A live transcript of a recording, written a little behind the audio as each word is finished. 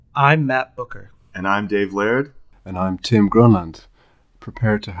I'm Matt Booker. And I'm Dave Laird. And I'm Tim Grunland.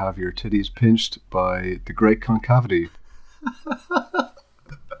 Prepare to have your titties pinched by the Great Concavity.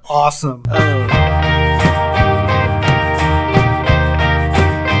 Awesome.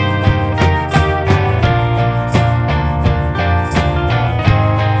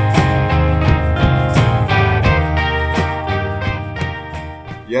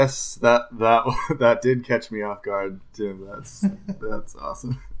 Yes, that did catch me off guard, Tim. That's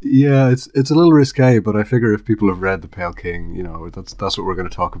awesome. Yeah, it's a little risque, but I figure if people have read The Pale King, that's what we're going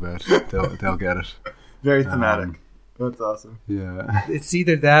to talk about. They'll get it. Very thematic. That's awesome. Yeah, it's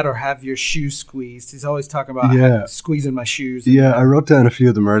either that or have your shoes squeezed. He's always talking about squeezing my shoes. Yeah, I wrote down a few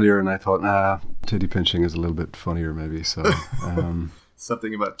of them earlier, and I thought, titty pinching is a little bit funnier, maybe. So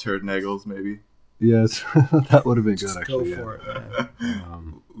something about turd naggles, maybe. Yes, that would have been Just good. Actually, go for it.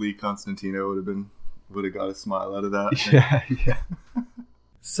 Lee Constantino would have got a smile out of that. Yeah.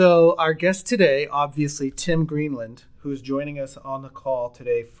 So our guest today, obviously Tim Greenland, who's joining us on the call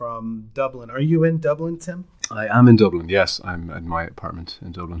today from Dublin. Are you in Dublin, Tim? I am in Dublin. Yes, I'm at my apartment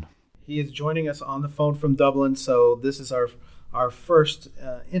in Dublin. He is joining us on the phone from Dublin. So this is our first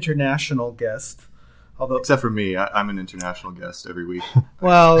international guest. Although, except for me, I'm an international guest every week.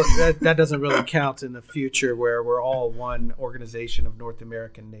 Well, that doesn't really count in the future, where we're all one organization of North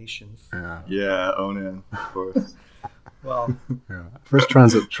American nations. Yeah, ONAN, of course. Well, first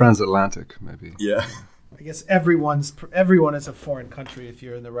transatlantic, maybe. Yeah. I guess everyone is a foreign country if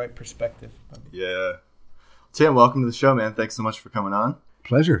you're in the right perspective. Yeah. Tim, welcome to the show, man. Thanks so much for coming on.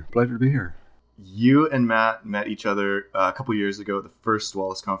 Pleasure to be here. You and Matt met each other a couple years ago at the first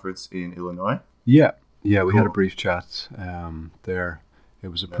Wallace Conference in Illinois. Yeah, we had a brief chat there. It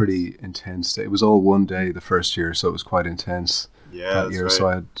was a pretty intense day. It was all one day the first year, so it was quite intense that year. Right. So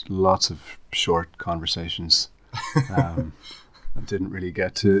I had lots of short conversations. I didn't really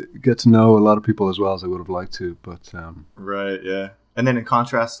get to know a lot of people as well as I would have liked to. But right, yeah. And then in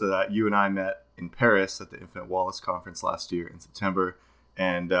contrast to that, you and I met in Paris at the Infinite Wallace Conference last year in September,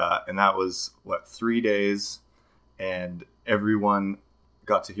 and that was 3 days, and everyone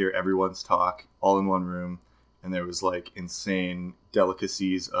got to hear everyone's talk all in one room, and there was insane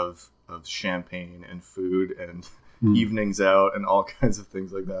delicacies of champagne and food and evenings out and all kinds of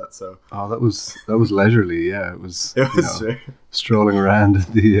things like that. So that was leisurely. Yeah, it was strolling around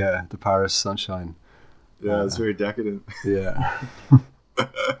the Paris sunshine. Yeah, it was very decadent. Yeah.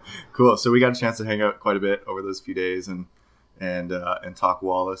 Cool. So we got a chance to hang out quite a bit over those few days and talk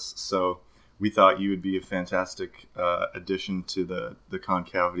Wallace. So we thought you would be a fantastic addition to the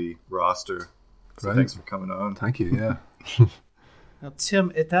Concavity roster. So right. Thanks for coming on. Thank you, yeah. Now,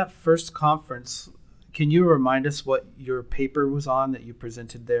 Tim, at that first conference, can you remind us what your paper was on that you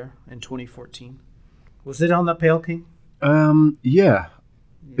presented there in 2014? Was it on the Pale King? Yeah.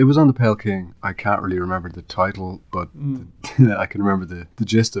 It was on the Pale King. I can't really remember the title, but I can remember the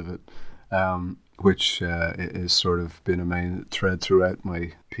gist of it. Which has sort of been a main thread throughout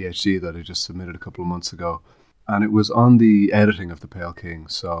my PhD that I just submitted a couple of months ago. And it was on the editing of The Pale King.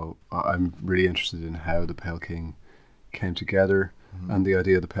 So I'm really interested in how The Pale King came together and the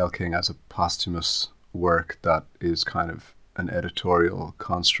idea of The Pale King as a posthumous work that is kind of an editorial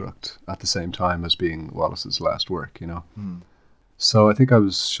construct at the same time as being Wallace's last work, So I think I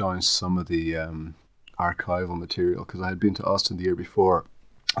was showing some of the archival material because I had been to Austin the year before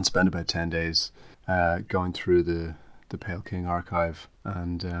and spent about 10 days going through the Pale King archive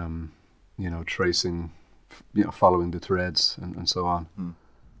and, tracing, following the threads and so on.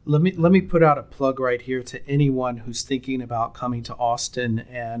 Let me put out a plug right here to anyone who's thinking about coming to Austin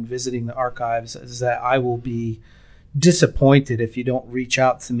and visiting the archives, is that I will be disappointed if you don't reach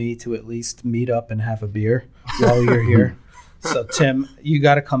out to me to at least meet up and have a beer while you're here. So, Tim, you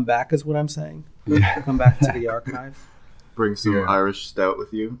got to come back is what I'm saying. Yeah. Come back to the archives. Bring some Irish stout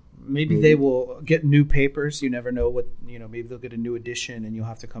with you. Maybe they will get new papers. You never know what, maybe they'll get a new edition and you'll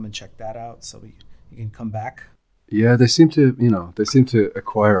have to come and check that out so you can come back. Yeah, they seem to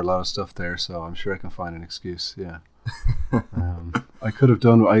acquire a lot of stuff there, so I'm sure I can find an excuse. Yeah. I could have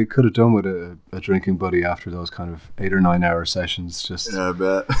done with a drinking buddy after those kind of 8 or 9 hour sessions. Just I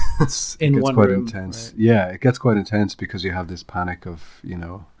bet it gets quite intense. Right? Yeah, it gets quite intense because you have this panic of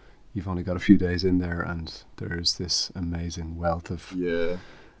you've only got a few days in there, and there's this amazing wealth of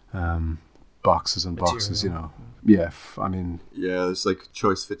boxes and boxes. there's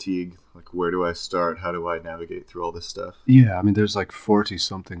choice fatigue. Where do I start? How do I navigate through all this stuff? Yeah, I mean, there's 40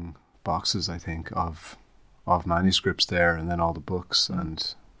 something boxes, I think, of manuscripts there, and then all the books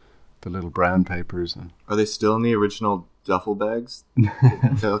and the little brown papers. And are they still in the original duffel bags?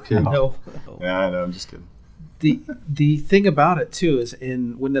 Okay. No. Yeah, I know. I'm just kidding. the thing about it too is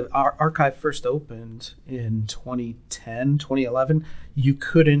when the archive first opened in 2010, 2011, you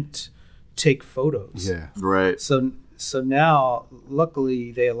couldn't take photos. Yeah. Right. So now,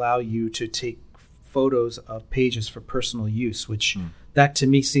 luckily, they allow you to take photos of pages for personal use, which that to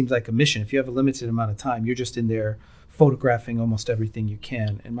me seems like a mission. If you have a limited amount of time, you're just in there photographing almost everything you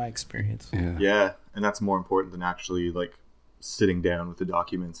can, in my experience. Yeah, and that's more important than actually like sitting down with the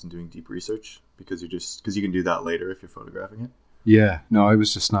documents and doing deep research, because you can do that later if you're photographing it. Yeah, no, I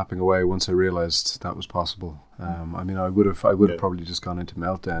was just snapping away once I realized that was possible. I mean, I would have probably just gone into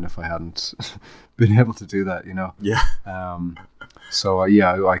meltdown if I hadn't been able to do that, you know. Yeah. I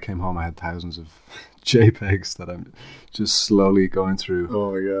came home. I had thousands of JPEGs that I'm just slowly going through.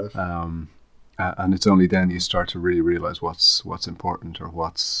 Oh my gosh. And it's only then you start to really realize what's important or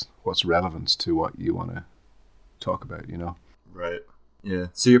what's relevant to what you want to talk about, you know. Right. Yeah.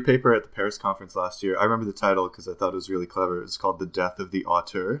 So your paper at the Paris conference last year, I remember the title because I thought it was really clever. It's called "The Death of the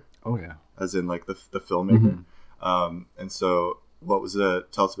Auteur." Oh yeah. As in like the filmmaker. And so what was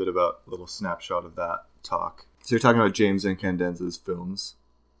it? Tell us a bit about a little snapshot of that talk. So you're talking about James Incandenza's films,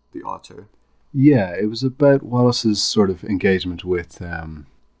 The Auteur. Yeah, it was about Wallace's sort of engagement with,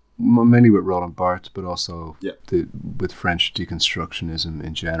 mainly with Roland Barthes, but also with French deconstructionism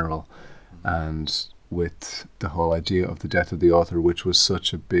in general, and with the whole idea of the death of the author, which was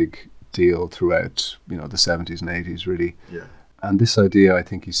such a big deal throughout, the 70s and 80s, really. Yeah. And this idea, I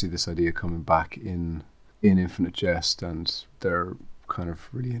think you see this idea coming back in Infinite Jest, and there are kind of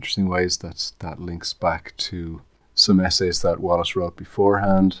really interesting ways that links back to some essays that Wallace wrote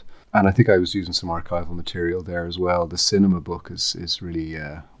beforehand. And I think I was using some archival material there as well. The cinema book is really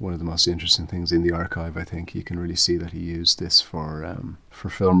one of the most interesting things in the archive. I think you can really see that he used this for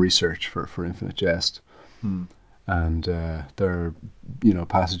film research for Infinite Jest. And there are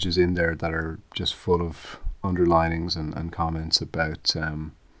passages in there that are just full of underlinings and comments about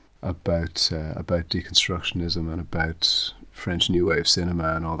deconstructionism and about French New Wave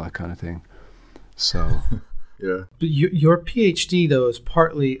cinema and all that kind of thing. So. Yeah. But your PhD, though, is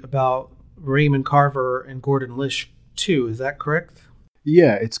partly about Raymond Carver and Gordon Lish, too. Is that correct?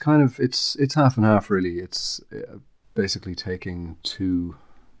 Yeah, it's kind of, it's half and half, really. It's basically taking two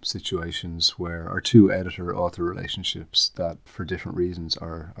situations or two editor-author relationships that, for different reasons,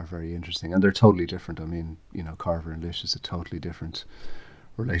 are very interesting. And they're totally different. I mean, Carver and Lish is a totally different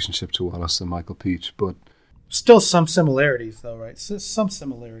relationship to Wallace and Michael Peach, but... Still some similarities, though, right? Some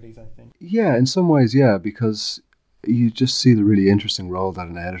similarities, I think. Yeah, in some ways, yeah, because you just see the really interesting role that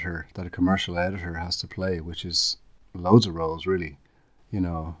a commercial editor has to play, which is loads of roles, really.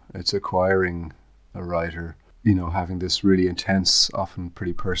 It's acquiring a writer, having this really intense, often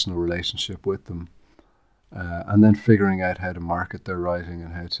pretty personal relationship with them, and then figuring out how to market their writing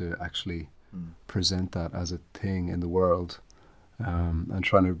and how to actually present that as a thing in the world, and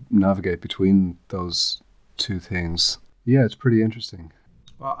trying to navigate between those two things. Yeah, it's pretty interesting.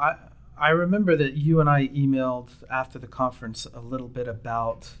 Well, I remember that you and I emailed after the conference a little bit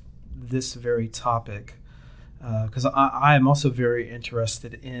about this very topic, because I am also very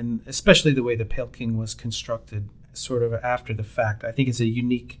interested in, especially the way the Pale King was constructed sort of after the fact. I think it's a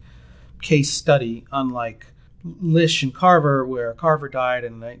unique case study, unlike Lish and Carver, where Carver died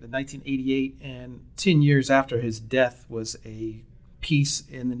in 1988, and 10 years after his death was a piece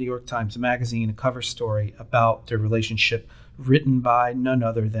in the New York Times Magazine, a cover story about their relationship, written by none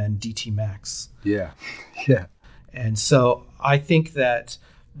other than D.T. Max. Yeah. And so I think that's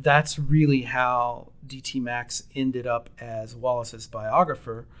really how D.T. Max ended up as Wallace's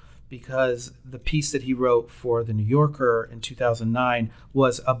biographer, because the piece that he wrote for The New Yorker in 2009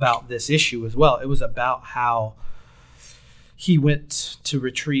 was about this issue as well. It was about how he went to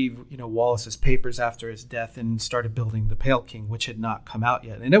retrieve, Wallace's papers after his death and started building the Pale King, which had not come out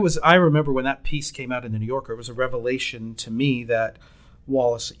yet. And I remember when that piece came out in the New Yorker, it was a revelation to me that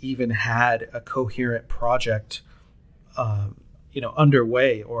Wallace even had a coherent project,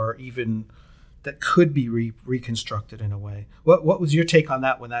 underway, or even that could be reconstructed in a way. What was your take on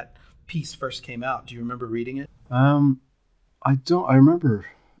that when that piece first came out? Do you remember reading it? I don't. I remember.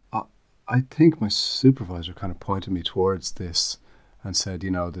 I think my supervisor kind of pointed me towards this and said,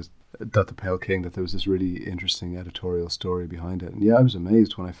 that the Pale King, that there was this really interesting editorial story behind it. And yeah, I was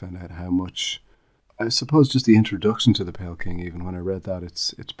amazed when I found out how much, I suppose just the introduction to the Pale King, even when I read that,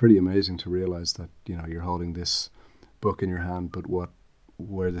 it's pretty amazing to realize that, you're holding this book in your hand, but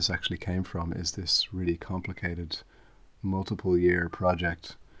where this actually came from is this really complicated multiple year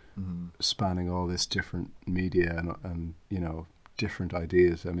project spanning all this different media and different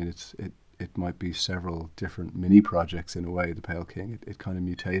ideas. I mean, it might be several different mini projects in a way. The Pale King, it kind of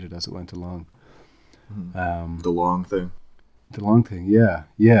mutated as it went along. The long thing. The long thing, yeah,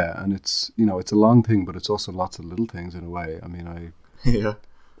 and it's it's a long thing, but it's also lots of little things in a way. I mean, I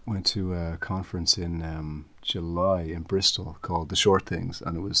went to a conference in July in Bristol called The Short Things,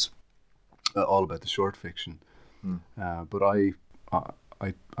 and it was all about the short fiction. But I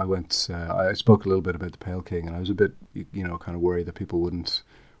went. I spoke a little bit about the Pale King, and I was a bit, kind of worried that people wouldn't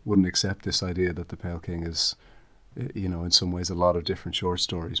accept this idea that the Pale King is, in some ways a lot of different short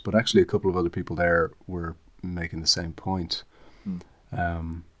stories. But actually, a couple of other people there were making the same point.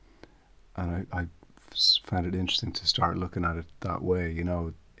 And I found it interesting to start looking at it that way.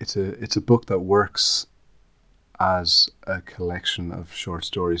 It's a book that works as a collection of short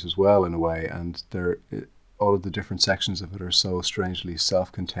stories as well, in a way, and all of the different sections of it are so strangely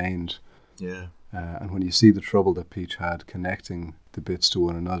self-contained. Yeah. And when you see the trouble that Peach had connecting the bits to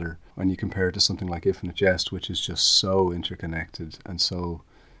one another, when you compare it to something like Infinite Jest, which is just so interconnected and so,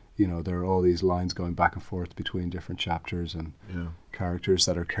 there are all these lines going back and forth between different chapters and characters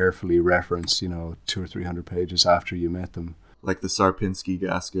that are carefully referenced, 200 or 300 pages after you met them. Like the Sarpinsky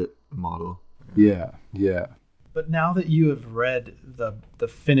gasket model. Yeah. But now that you have read the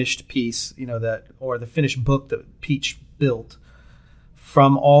finished piece, or the finished book that Peach built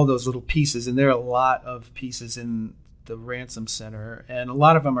from all those little pieces, and there are a lot of pieces in the Ransom Center, and a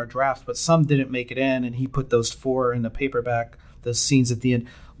lot of them are drafts, but some didn't make it in, and he put those 4 in the paperback, those scenes at the end.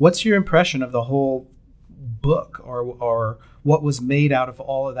 What's your impression of the whole book, or what was made out of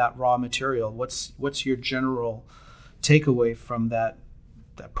all of that raw material? What's your general takeaway from that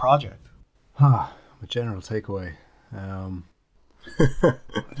project? My general takeaway.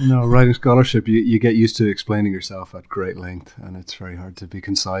 Writing scholarship, you get used to explaining yourself at great length, and it's very hard to be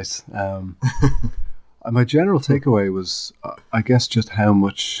concise. My general takeaway was, I guess, just how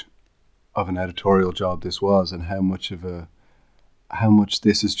much of an editorial job this was, and how much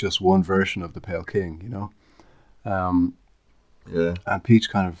this is just one version of the Pale King, And Peach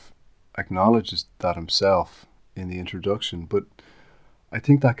kind of acknowledges that himself in the introduction, but I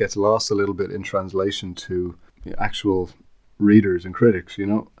think that gets lost a little bit in translation to the actual readers and critics.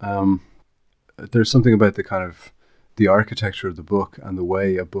 There's something about the architecture of the book and the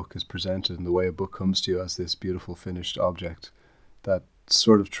way a book is presented and the way a book comes to you as this beautiful finished object that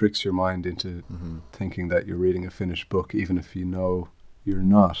sort of tricks your mind into thinking that you're reading a finished book, even if you're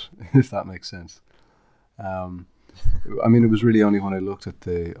not, if that makes sense. It was really only when I looked at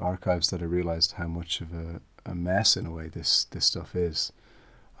the archives that I realized how much of a mess, in a way, this stuff is.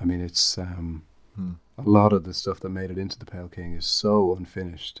 It's a lot of the stuff that made it into the Pale King is so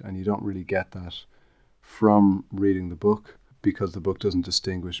unfinished, and you don't really get that from reading the book, because the book doesn't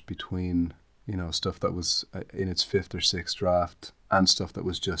distinguish between stuff that was in its 5th or 6th draft and stuff that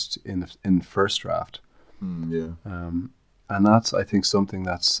was just in the first draft. And that's, I think, something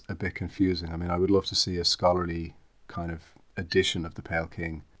that's a bit confusing. I would love to see a scholarly kind of edition of the Pale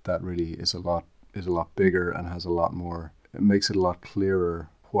King that really is a lot bigger and has a lot more. It makes it a lot clearer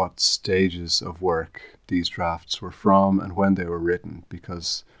what stages of work these drafts were from and when they were written,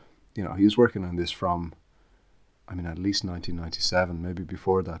 because he was working on this from at least 1997, maybe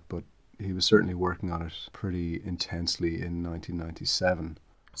before that, but he was certainly working on it pretty intensely in 1997.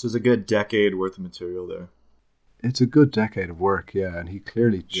 So it's a good decade worth of material there. It's a good decade of work, yeah, and he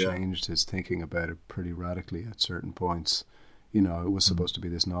clearly changed his thinking about it pretty radically at certain points. It was supposed to be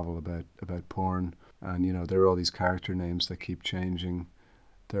this novel about porn, and there are all these character names that keep changing.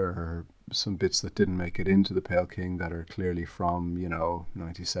 There are some bits that didn't make it into the Pale King that are clearly from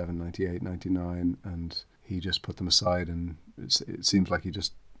 97, 98, 99, and he just put them aside, and it seems like he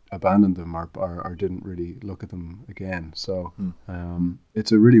just abandoned them or didn't really look at them again. So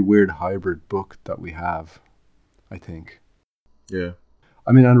it's a really weird hybrid book that we have, I think. Yeah.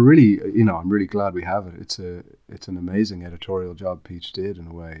 I'm really glad we have it. It's an amazing editorial job Peach did, in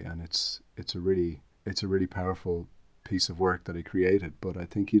a way, and it's a really powerful piece of work that he created. But I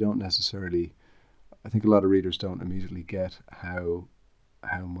think I think a lot of readers don't immediately get how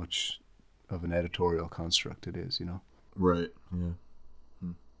much of an editorial construct it is, Right. Yeah.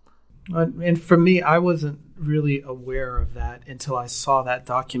 And for me, I wasn't really aware of that until I saw that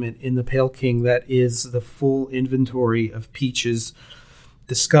document in the Pale King that is the full inventory of Peach's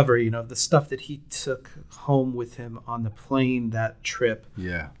discovery, the stuff that he took home with him on the plane that trip.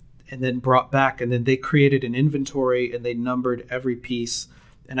 Yeah. And then brought back, and then they created an inventory and they numbered every piece.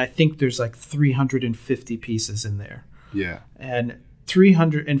 And I think there's like 350 pieces in there. Yeah. And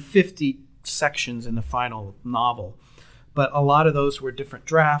 350 sections in the final novel. But a lot of those were different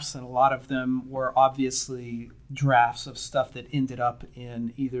drafts, and a lot of them were obviously drafts of stuff that ended up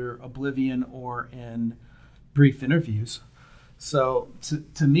in either Oblivion or in brief interviews. So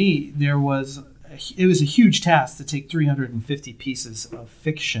to me, there was it was a huge task to take 350 pieces of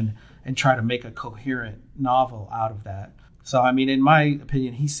fiction and try to make a coherent novel out of that. So, I mean, in my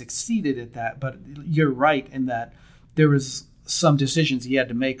opinion, he succeeded at that. But you're right in that there was some decisions he had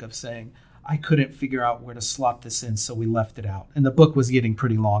to make of saying, I couldn't figure out where to slot this in, so we left it out. And the book was getting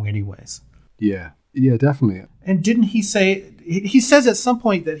pretty long anyways. Yeah, definitely. And didn't he say, he says at some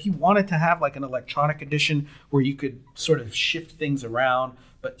point that he wanted to have like an electronic edition where you could sort of shift things around,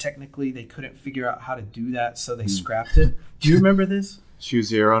 but technically they couldn't figure out how to do that, so they scrapped it. Do you remember this?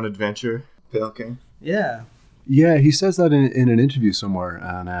 Choose your own adventure, Pale King. Yeah. Yeah, he says that in an interview somewhere,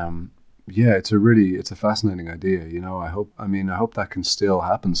 and yeah, it's a fascinating idea. You know, I hope that can still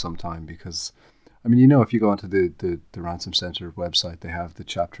happen sometime, because, I mean, you know, if you go onto the Ransom Center website, they have the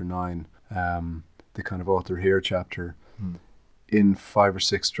chapter 9, the kind of author here chapter, in 5 or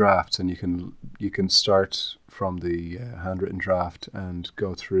 6 drafts, and you can start from the handwritten draft and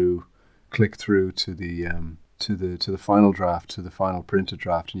go through, click through to the final draft, to the final printed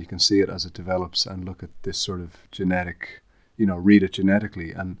draft, and you can see it as it develops and look at this sort of genetic, you know, read it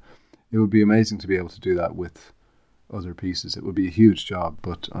genetically. And it would be amazing to be able to do that with other pieces. It would be a huge job,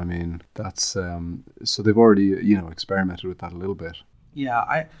 but I mean, that's so they've already, you know, experimented with that a little bit.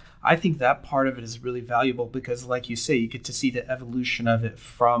 Yeah, I think that part of it is really valuable because, like you say, you get to see the evolution of it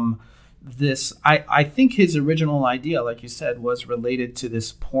from this. I think his original idea, like you said, was related to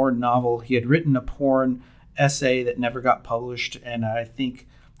this porn novel. He had written a porn essay that never got published, and I think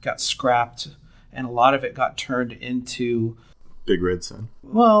got scrapped, and a lot of it got turned into Big Red Sun.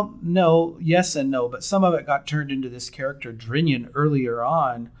 Well, no, yes and no, but some of it got turned into this character. Drinian earlier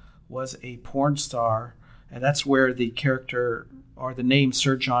on was a porn star, and that's where the character or the name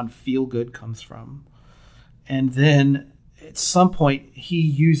Sir John Feelgood comes from. And then at some point he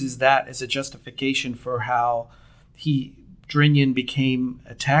uses that as a justification for how Drinian became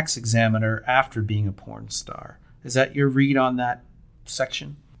a tax examiner after being a porn star. Is that your read on that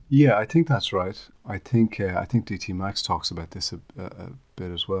section? Yeah, I think that's right. I think DT Max talks about this a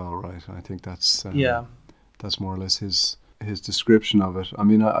bit as well, right? And I think that's that's more or less his description of it. I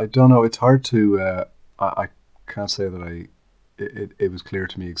mean, I don't know. It's hard to. I can't say that it was clear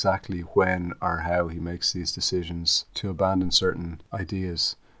to me exactly when or how he makes these decisions to abandon certain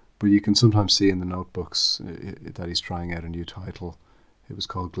ideas. But you can sometimes see in the notebooks that he's trying out a new title. It was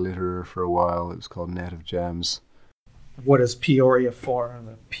called Glitterer for a while. It was called Net of Gems. What is Peoria for?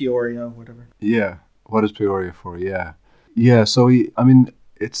 The Peoria, whatever. Yeah. What is Peoria for? Yeah. Yeah. So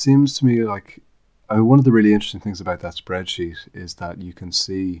it seems to me like one of the really interesting things about that spreadsheet is that you can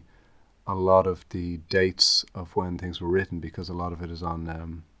see a lot of the dates of when things were written, because a lot of it is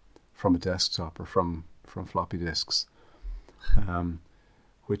on from a desktop or from floppy disks,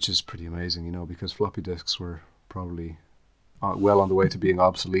 which is pretty amazing, you know, because floppy disks were probably well on the way to being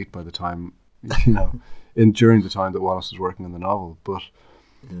obsolete by the time, you know, during the time that Wallace was working on the novel. But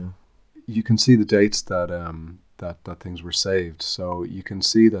you can see the dates that that things were saved, so you can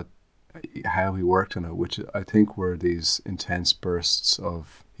see that how he worked on it, which I think were these intense bursts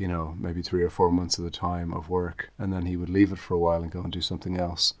of, you know, maybe 3 or 4 months at a time of work, and then he would leave it for a while and go and do something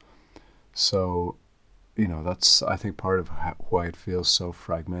else. So, you know, that's, I think, part of why it feels so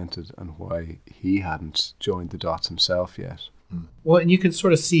fragmented and why he hadn't joined the dots himself yet. Well, and you can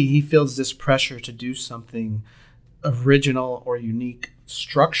sort of see he feels this pressure to do something original or unique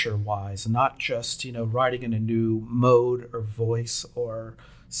structure-wise, not just, you know, writing in a new mode or voice or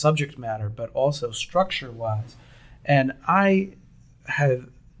subject matter, but also structure-wise. And I have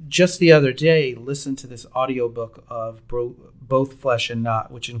just the other day listened to this audiobook of Both Flesh and Not,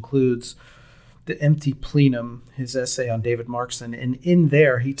 which includes The Empty Plenum, his essay on David Markson. And in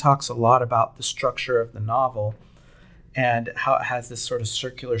there, he talks a lot about the structure of the novel and how it has this sort of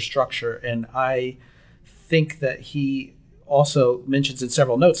circular structure. And I think that he also mentions in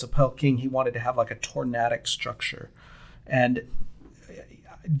several notes of Pale King, he wanted to have like a tornadic structure. And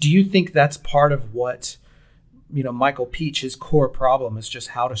do you think that's part of what, you know, Michael Peach, his core problem is just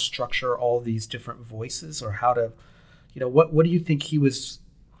how to structure all these different voices, or how to, you know, what do you think he was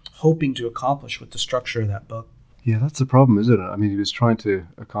hoping to accomplish with the structure of that book? Yeah, that's the problem, isn't it? I mean, he was trying to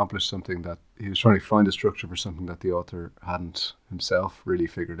accomplish something that he was trying to find a structure for something that the author hadn't himself really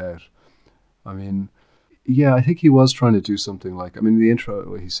figured out. I mean, yeah, I think he was trying to do something like, I mean, in the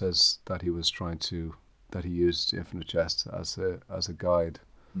intro, he says that he used Infinite Jest as a guide.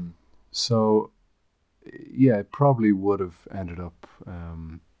 So, yeah, it probably would have ended up,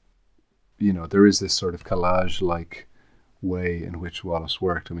 you know, there is this sort of collage-like way in which Wallace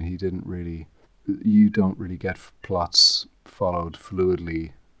worked. I mean, you don't really get plots followed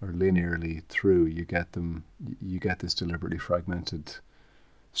fluidly or linearly through. You get this deliberately fragmented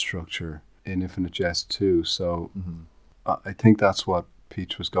structure. in Infinite Jest too. So I think that's what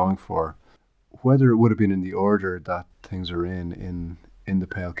Peach was going for. Whether it would have been in the order that things are in The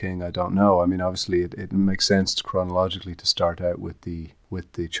Pale King, I don't know. I mean, obviously it makes sense chronologically to start out with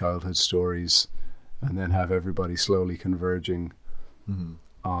the childhood stories and then have everybody slowly converging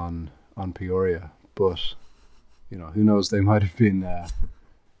on Peoria. But, you know, who knows, they might have been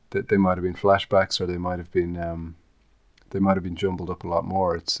they might have been flashbacks, or they might have been jumbled up a lot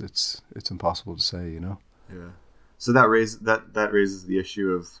more. It's impossible to say, you know. Yeah. So that raises the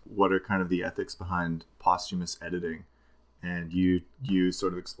issue of what are kind of the ethics behind posthumous editing, and you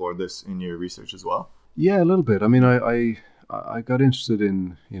sort of explored this in your research as well. Yeah, a little bit. I mean, I got interested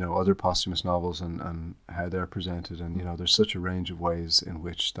in, you know, other posthumous novels and how they're presented, and, you know, there's such a range of ways in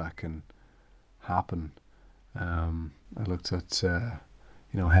which that can happen. I looked at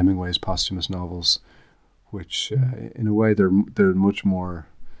you know, Hemingway's posthumous novels, which in a way they're much more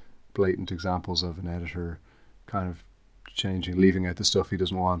blatant examples of an editor kind of leaving out the stuff he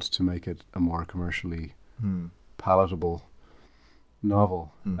doesn't want to make it a more commercially palatable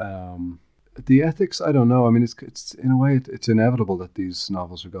novel. The ethics, I don't know. I mean, it's in a way it's inevitable that these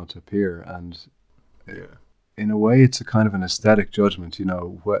novels are going to appear, and in a way it's a kind of an aesthetic judgment. You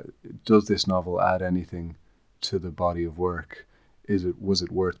know, does this novel add anything to the body of work? Was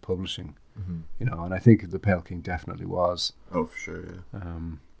it worth publishing? You know, and I think The Pale King definitely was. Oh, for sure, yeah.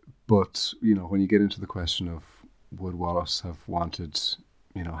 But, you know, when you get into the question of would Wallace have wanted,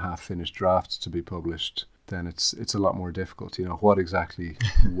 you know, half-finished drafts to be published, then it's a lot more difficult. You know, what exactly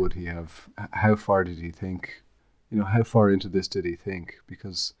would he have? How far did he think? You know, how far into this did he think?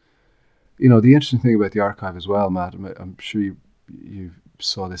 Because, you know, the interesting thing about the archive as well, Matt, I'm sure you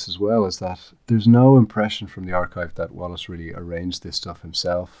saw this as well, is that there's no impression from the archive that Wallace really arranged this stuff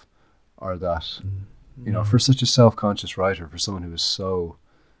himself, or that, you know, for such a self-conscious writer, for someone who was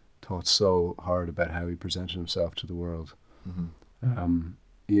thought so hard about how he presented himself to the world,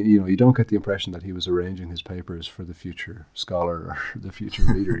 you know, you don't get the impression that he was arranging his papers for the future scholar or the future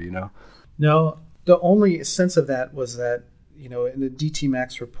reader, you know. No, the only sense of that was that, you know, in the DT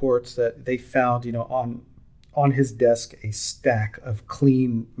Max reports that they found, you know, on his desk a stack of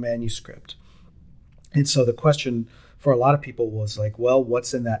clean manuscript. And so the question for a lot of people was like, well,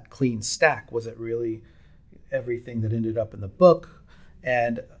 what's in that clean stack? Was it really everything that ended up in the book?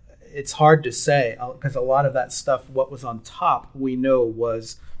 And it's hard to say, because a lot of that stuff, what was on top, we know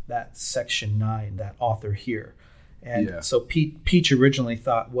was that section 9, that author here. And so Peach originally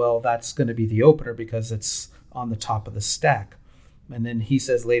thought, well, that's going to be the opener because it's on the top of the stack. And then he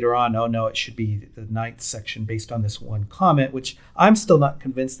says later on, oh, no, it should be the 9th section based on this one comment, which I'm still not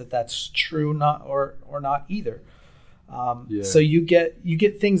convinced that that's true, or not either. So you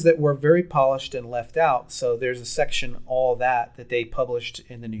get things that were very polished and left out. So there's a section, all that they published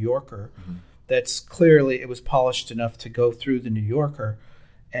in the New Yorker, that's clearly, it was polished enough to go through the New Yorker.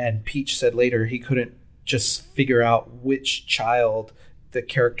 And Peach said later he couldn't just figure out which child the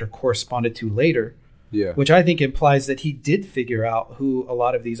character corresponded to later. Yeah. Which I think implies that he did figure out who a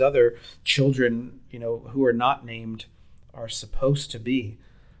lot of these other children, you know, who are not named are supposed to be,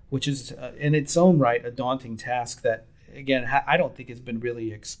 which is in its own right a daunting task that, again, I don't think has been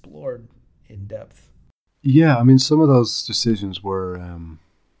really explored in depth. Yeah, I mean, some of those decisions were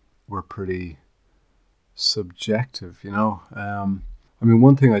pretty subjective, you know. I mean,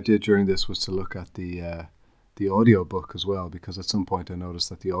 one thing I did during this was to look at the audiobook as well, because at some point I noticed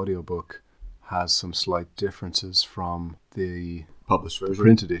that the audiobook has some slight differences from the published version,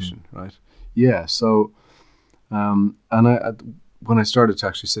 print edition, right? Yeah, so and when I started to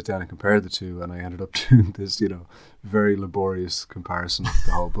actually sit down and compare the two, and I ended up doing this, you know, very laborious comparison of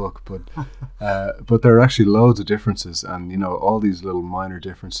the whole book, but there are actually loads of differences, and, you know, all these little minor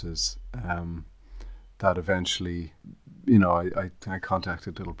differences that eventually, you know, I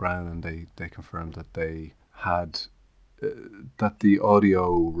contacted Little Brown, and they confirmed that they had that the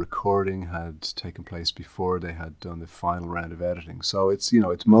audio recording had taken place before they had done the final round of editing. So it's, you know,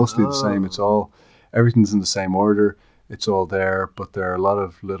 it's mostly the same. It's everything's in the same order. It's all there, but there are a lot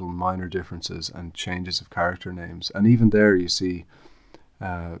of little minor differences and changes of character names. And even there you see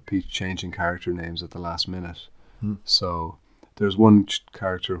Peach changing character names at the last minute. So there's one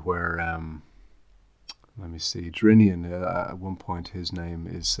character where, let me see, Drinian, at one point his name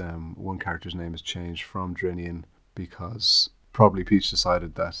is, one character's name is changed from Drinian because probably Peach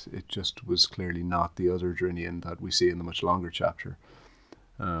decided that it just was clearly not the other Drinian that we see in the much longer chapter.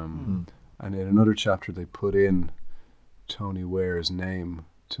 And in another chapter they put in Tony Ware's name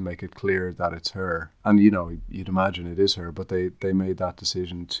to make it clear that it's her. And, you know, you'd imagine it is her, but they made that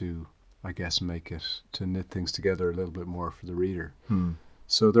decision to, I guess, to knit things together a little bit more for the reader.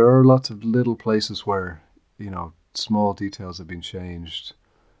 So there are lots of little places where, small details have been changed.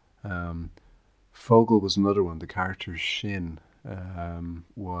 Fogel was another one. The character Shin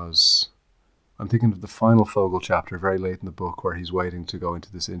was... I'm thinking of the final Fogel chapter, very late in the book, where he's waiting to go into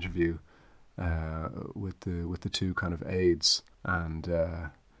this interview with the two kind of aides, and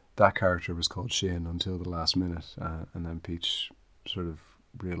that character was called Shin until the last minute, and then Peach sort of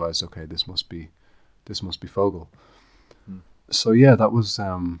realized, okay, this must be Fogel. So yeah, that was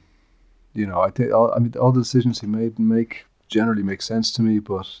I think all the decisions he made generally make sense to me,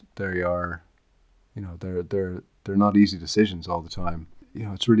 but they are, they're not easy decisions all the time.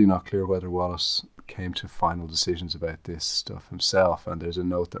 It's really not clear whether Wallace came to final decisions about this stuff himself, and there's a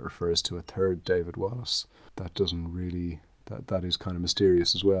note that refers to a third David Wallace that doesn't really, that is kind of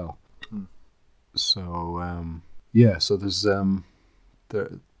mysterious as well. So so there's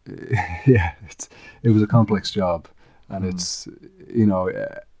it was a complex job, and it's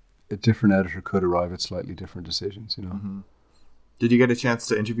a different editor could arrive at slightly different decisions. Did you get a chance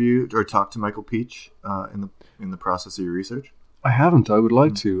to interview or talk to Michael Peach in the process of your research? I haven't. I would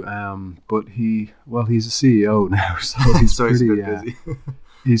like to, but he's a CEO now, so he's so pretty he's busy.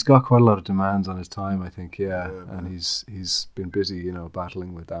 He's got quite a lot of demands on his time, I think. And he's been busy,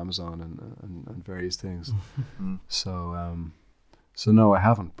 battling with Amazon and various things. So no, I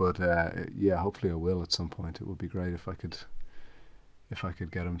haven't, but hopefully I will at some point. It would be great if I could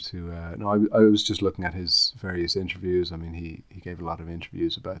get him to. I was just looking at his various interviews. I mean, he gave a lot of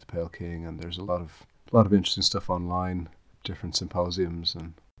interviews about the Pale King, and there's a lot of interesting stuff online, different symposiums.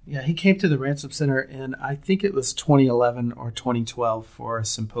 And yeah, he came to the Ransom Center in, I think it was 2011 or 2012 for a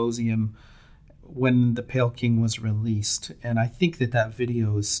symposium when the Pale King was released, and I think that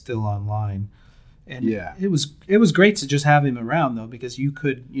video is still online. And it was great to just have him around, though, because you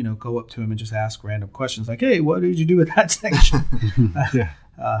could, go up to him and just ask random questions like, hey, what did you do with that section?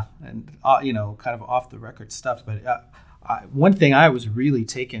 And kind of off the record stuff. But one thing I was really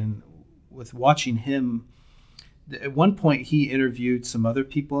taken with watching him, at one point he interviewed some other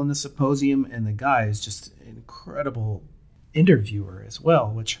people in the symposium, and the guy is just an incredible interviewer as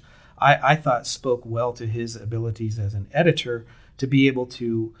well, which I thought spoke well to his abilities as an editor to be able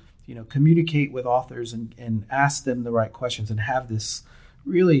to communicate with authors and ask them the right questions and have this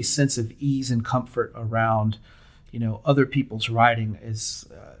really sense of ease and comfort around, other people's writing is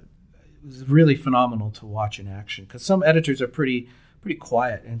really phenomenal to watch in action. Because some editors are pretty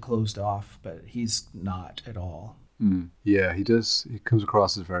quiet and closed off, but he's not at all. Yeah, he does. He comes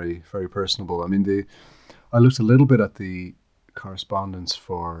across as very, very personable. I mean, I looked a little bit at the correspondence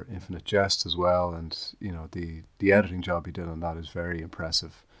for Infinite Jest as well, and the editing job he did on that is very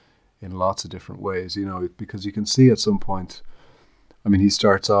impressive in lots of different ways, because you can see at some point, I mean, he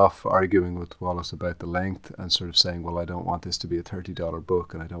starts off arguing with Wallace about the length and sort of saying, well, I don't want this to be a $30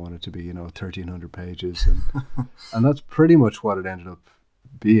 book, and I don't want it to be, 1,300 pages. And that's pretty much what it ended up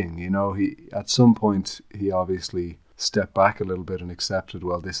being. He at some point, he obviously stepped back a little bit and accepted,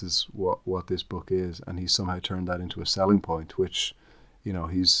 well, this is what this book is. And he somehow turned that into a selling point, which,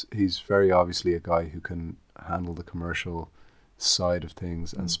 he's very obviously a guy who can handle the commercial side of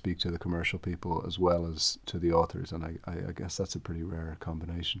things and speak to the commercial people as well as to the authors, and I guess that's a pretty rare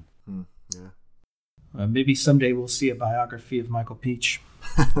combination. Maybe someday we'll see a biography of Michael Peach.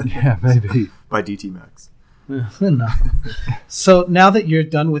 Yeah, maybe by DT Max. No. So now that you're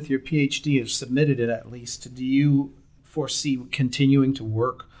done with your PhD, you've submitted it at least, do you foresee continuing to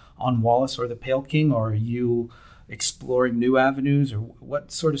work on Wallace or the Pale King, or are you exploring new avenues, or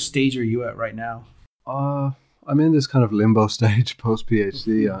what sort of stage are you at right now? I'm in this kind of limbo stage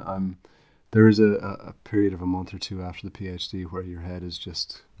post-PhD. There is a period of a month or two after the PhD where your head is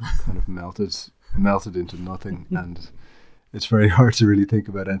just kind of melted into nothing, and it's very hard to really think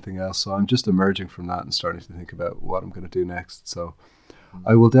about anything else. So I'm just emerging from that and starting to think about what I'm going to do next. So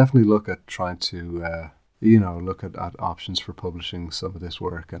I will definitely look at trying to, look at options for publishing some of this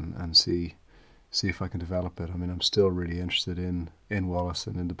work and see if I can develop it. I mean, I'm still really interested in Wallace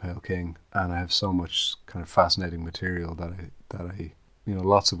and in the Pale King, and I have so much kind of fascinating material that I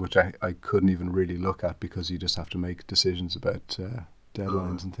lots of which I couldn't even really look at because you just have to make decisions about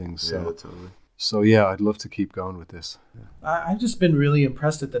deadlines and things. Yeah, totally. So yeah, I'd love to keep going with this. Yeah. I've just been really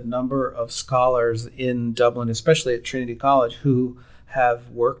impressed at the number of scholars in Dublin, especially at Trinity College, who have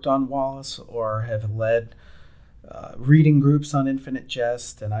worked on Wallace or have led reading groups on Infinite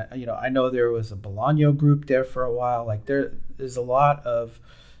Jest, and I know there was a Bolaño group there for a while. Like there's a lot of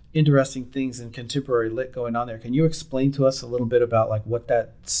interesting things in contemporary lit going on there. Can you explain to us a little bit about like what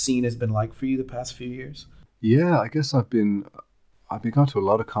that scene has been like for you the past few years? Yeah, I guess I've been I've been going to a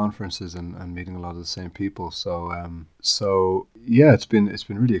lot of conferences and meeting a lot of the same people. So yeah, it's been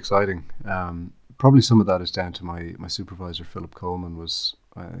really exciting. Probably some of that is down to my supervisor, Philip Coleman, was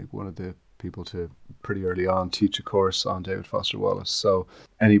one of the people to pretty early on teach a course on David Foster Wallace. So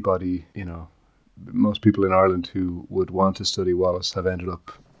anybody, most people in Ireland who would want to study Wallace have ended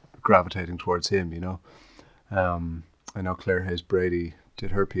up gravitating towards him, I know Claire Hayes Brady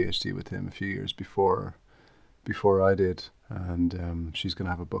did her PhD with him a few years before I did, and she's going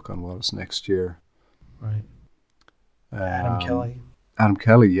to have a book on Wallace next year. Right. Adam Kelly. Adam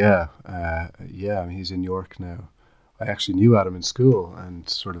Kelly, yeah. He's in York now. I actually knew Adam in school and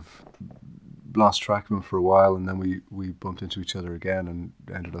sort of lost track of him for a while, and then we bumped into each other again and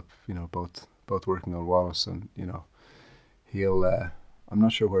ended up, both working on Wallace, and, he'll, I'm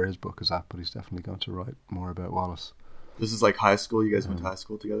not sure where his book is at, but he's definitely going to write more about Wallace. This is like high school? You guys went to high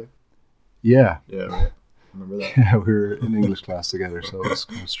school together? Yeah. Yeah, right. Remember that? Yeah, we were in English class together, so it was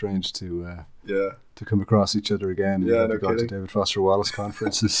kind of strange to come across each other again. Yeah, no kidding. To David Foster Wallace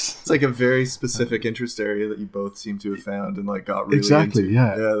conferences. It's like a very specific interest area that you both seem to have found and like got really exactly, into.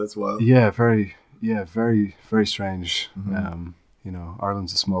 Yeah. Yeah, that's wild. Yeah, very, very strange. Mm-hmm.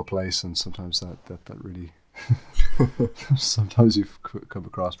 Ireland's a small place, and sometimes that really sometimes you come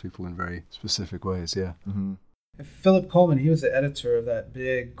across people in very specific ways. Yeah. Mm-hmm. Philip Coleman, he was the editor of that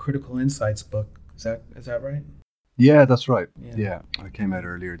big Critical Insights book. Is that right? Yeah, that's right. Yeah, it came out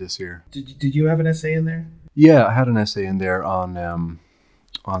earlier this year. Did you have an essay in there? Yeah, I had an essay in there on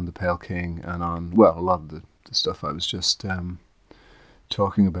the Pale King and on, well, a lot of the stuff I was just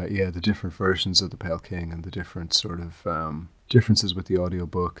talking about. Yeah, the different versions of the Pale King and the different sort of differences with the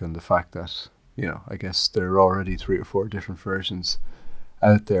audiobook, and the fact that, I guess there are already 3 or 4 different versions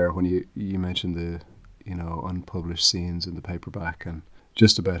out there. When you mentioned the unpublished scenes in the paperback, and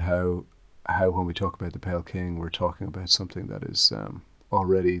just about how when we talk about the Pale King, we're talking about something that is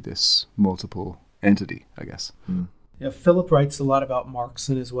already this multiple entity, I guess. Mm. Yeah, Philip writes a lot about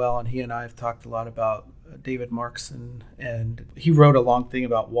Markson as well, and he and I have talked a lot about David Markson, and he wrote a long thing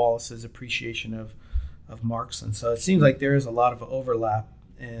about Wallace's appreciation of Markson. So it seems like there is a lot of overlap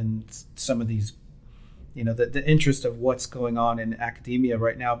in some of these, the interest of what's going on in academia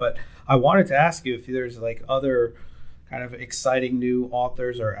right now. But I wanted to ask you if there's like other kind of exciting new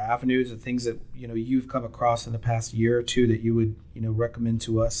authors or avenues of things that you've come across in the past year or two that you would recommend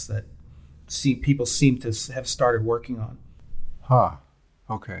to us that people seem to have started working on.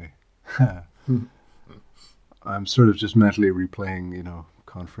 Okay. I'm sort of just mentally replaying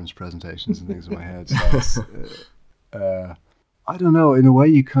conference presentations and things in my head. So I don't know, in a way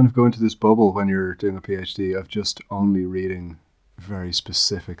you kind of go into this bubble when you're doing a PhD of just only reading very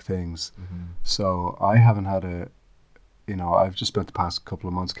specific things. Mm-hmm. So I haven't had I've just spent the past couple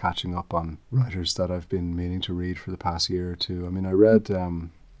of months catching up on writers that I've been meaning to read for the past year or two. I mean, I read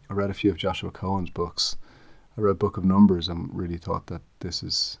a few of Joshua Cohen's books. I read Book of Numbers and really thought that this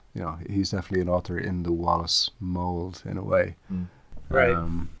is, he's definitely an author in the Wallace mold in a way. Mm.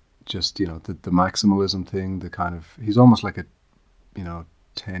 Right. Just, the maximalism thing, the kind of, he's almost like a,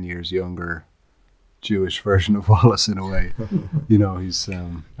 10 years younger Jewish version of Wallace in a way. He's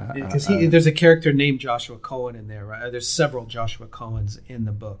because there's a character named Joshua Cohen in there, right? There's several Joshua Cohens in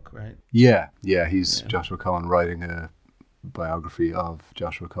the book, right? Yeah, Joshua Cohen writing a biography of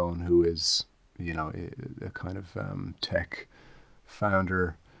Joshua Cohen, who is a kind of tech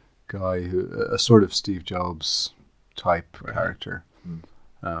founder guy, who a sort of Steve Jobs type character.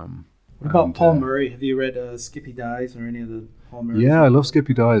 Mm. What about Paul Murray? Have you read Skippy Dies or any of the Paul Murray? Yeah, I love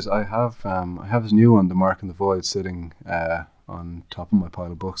Skippy Dies. I have his new one, The Mark and the Void, sitting on top of my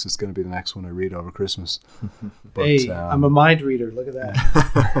pile of books. It's going to be the next one I read over Christmas. But, hey, I'm a mind reader. Look at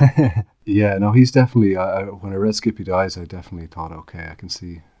that. Yeah, no, he's definitely. When I read Skippy Dies, I definitely thought, okay, I can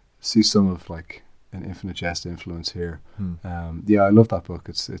see some of like an Infinite Jest influence here. Yeah, I love that book.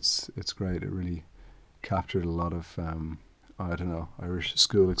 It's great. It really captured a lot of Irish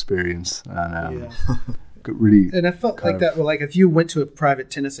school experience, and really. And I felt like that. Well, like if you went to a private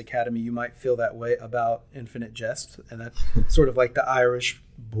tennis academy, you might feel that way about Infinite Jest, and that's sort of like the Irish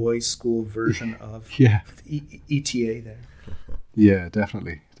boys' school version of ETA there. Yeah,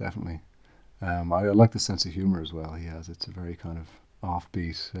 definitely. I like the sense of humor as well he has. It's a very kind of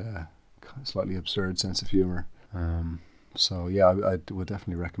offbeat, slightly absurd sense of humor. So yeah, I would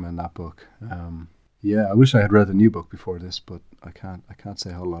definitely recommend that book. Yeah, I wish I had read the new book before this, but I can't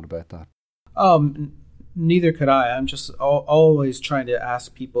say a whole lot about that. Neither could I. I'm just always trying to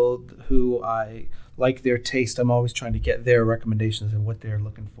ask people who I like their taste. I'm always trying to get their recommendations and what they're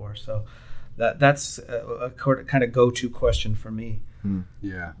looking for. So that's a kind of go-to question for me.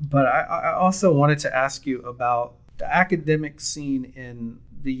 Yeah. But I also wanted to ask you about the academic scene in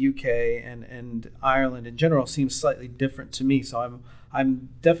the UK and Ireland in general seems slightly different to me. So I'm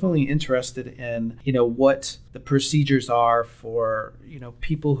definitely interested in, what the procedures are for,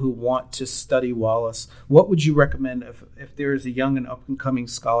 people who want to study Wallace. What would you recommend if there is a young and up and coming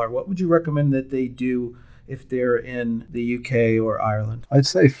scholar? What would you recommend that they do if they're in the UK or Ireland? I'd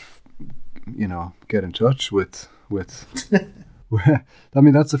say, get in touch with. I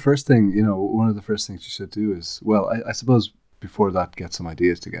mean, that's the first thing. One of the first things you should do is, well, I suppose before that, get some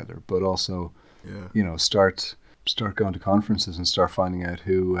ideas together, but also, start going to conferences and start finding out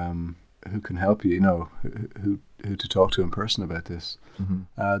who can help you. Who to talk to in person about this.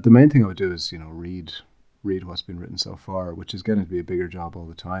 Mm-hmm. The main thing I would do is read what's been written so far, which is getting to be a bigger job all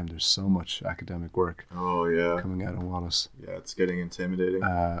the time. There's so much academic work. Oh yeah, coming out on Wallace. Yeah, it's getting intimidating.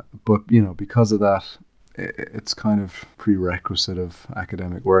 But because of that, it's kind of prerequisite of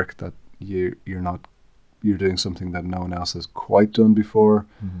academic work that you're doing something that no one else has quite done before,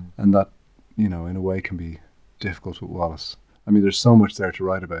 and that in a way can be difficult with Wallace. I mean, there's so much there to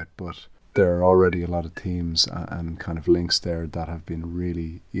write about, but there are already a lot of themes and kind of links there that have been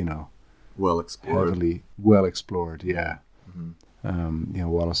really, well explored. Heavily well explored, yeah. Mm-hmm.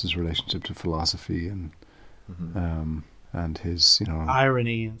 Wallace's relationship to philosophy and his,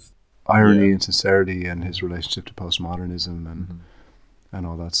 irony and sincerity, and his relationship to postmodernism and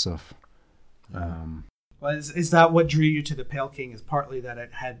all that stuff. Well, is that what drew you to the Pale King? Is partly that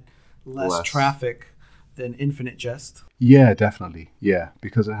it had less traffic than Infinite Jest? Yeah, definitely. Yeah,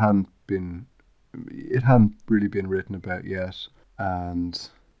 because it hadn't really been written about yet, and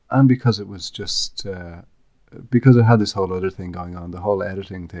because it was just because it had this whole other thing going on, the whole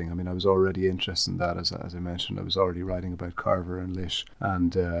editing thing. I mean, I was already interested in that, as I mentioned. I was already writing about Carver and Lish,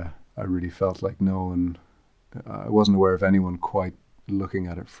 and I really felt like I wasn't aware of anyone quite looking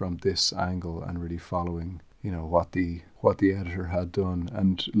at it from this angle and really following, what the editor had done,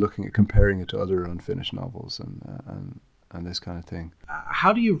 and comparing it to other unfinished novels and this kind of thing.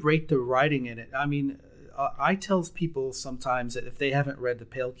 How do you rate the writing in it? I mean, I tell people sometimes that if they haven't read The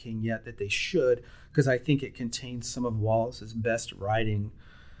Pale King yet, that they should, because I think it contains some of Wallace's best writing.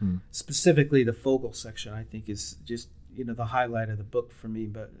 Specifically, the Fogel section, I think, is just the highlight of the book for me.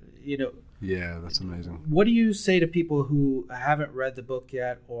 But yeah, that's amazing. What do you say to people who haven't read the book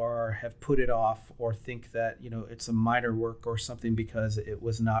yet, or have put it off, or think that it's a minor work or something because it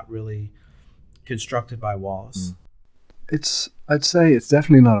was not really constructed by Wallace? I'd say it's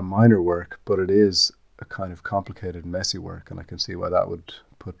definitely not a minor work, but it is a kind of complicated, messy work, and I can see why that would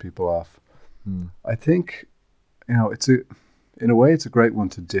put people off. I think, in a way, it's a great one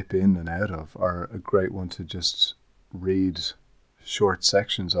to dip in and out of, or a great one to just read short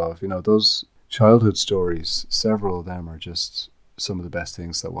sections of. Those childhood stories, several of them are just some of the best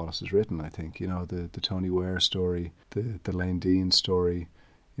things that Wallace has written, I think. The Tony Ware story, the Lane Dean story,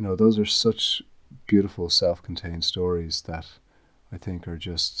 those are such beautiful self-contained stories that I think are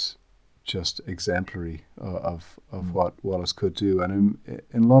just exemplary of what Wallace could do. And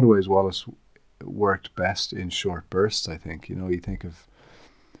in a lot of ways, Wallace worked best in short bursts, I think. You think of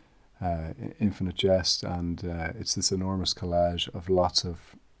Infinite Jest, and it's this enormous collage of lots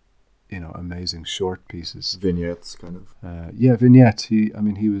of amazing short pieces, vignettes, kind of. Vignettes. He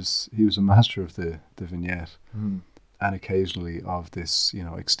was a master of the vignette, and occasionally of this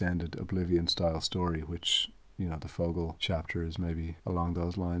extended Oblivion style story, which the Fogel chapter is maybe along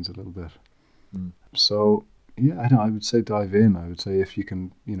those lines a little bit. So yeah, I would say dive in. I would say if you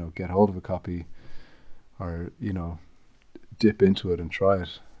can get hold of a copy, or dip into it and try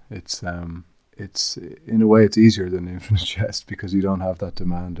it. It's in a way it's easier than Infinite Jest, because you don't have that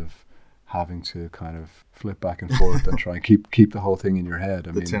demand of having to kind of flip back and forth and try and keep the whole thing in your head.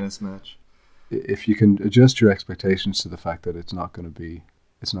 I mean, tennis match. If you can adjust your expectations to the fact that it's not going to be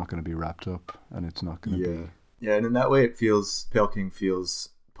wrapped up, and it's not going to be. Yeah, and in that way, Pale King feels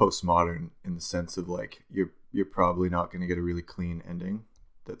postmodern in the sense of like you're probably not going to get a really clean ending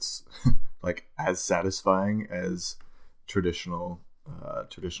that's like as satisfying as traditional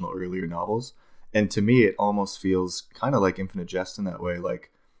earlier novels. And to me, it almost feels kind of like Infinite Jest in that way.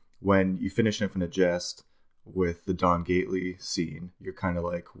 Like when you finish Infinite Jest with the Don Gately scene, you're kind of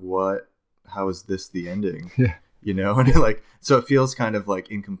like, what? How is this the ending? Yeah. And like, so it feels kind of like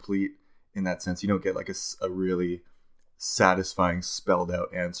incomplete in that sense. You don't get like a really satisfying spelled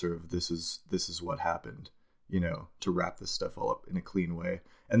out answer of this is what happened, to wrap this stuff all up in a clean way.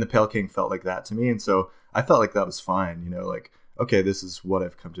 And the Pale King felt like that to me. And so I felt like that was fine, like, okay, this is what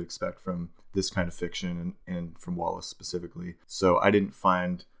I've come to expect from this kind of fiction and from Wallace specifically. So I didn't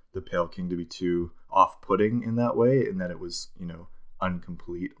find the Pale King to be too off-putting in that way, in that it was,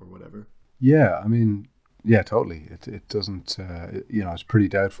 incomplete or whatever. Yeah, I mean, Yeah, totally. It doesn't. It's pretty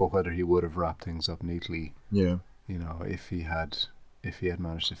doubtful whether he would have wrapped things up neatly. Yeah. If he had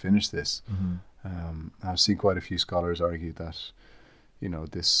managed to finish this. I've seen quite a few scholars argue that,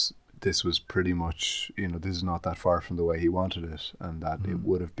 this was pretty much, this is not that far from the way he wanted it, and that it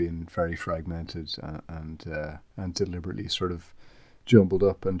would have been very fragmented and deliberately sort of jumbled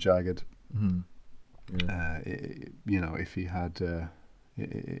up and jagged. If he had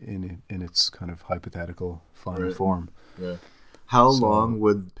in its kind of hypothetical final form. Yeah. How long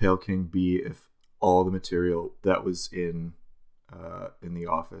would Pale King be if all the material that was in the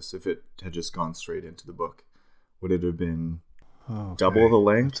office, if it had just gone straight into the book? Would it have been double the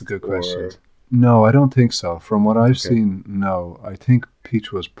length? That's a good question. No, I don't think so. From what I've seen, no. I think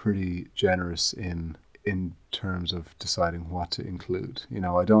Peach was pretty generous in terms of deciding what to include.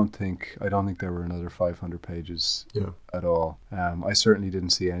 I don't think there were another 500 pages at all. I certainly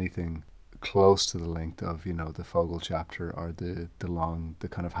didn't see anything close to the length of the Fogel chapter or the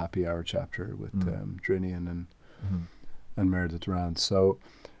kind of happy hour chapter with Drinian and Meredith Rand. So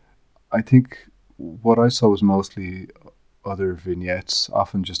I think what I saw was mostly other vignettes,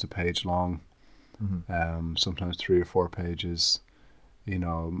 often just a page long, sometimes 3 or 4 pages.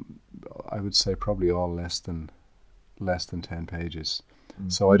 I would say probably all less than 10 pages.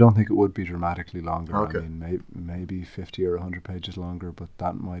 So I don't think it would be dramatically longer. Okay. I mean, maybe 50 or 100 pages longer, but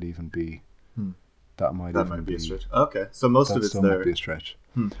that might even be that might be a stretch. Okay, so most of it's there. Might be a stretch.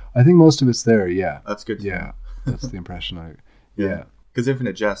 I think most of it's there. Yeah, that's good. Yeah, that's the impression I. Yeah, because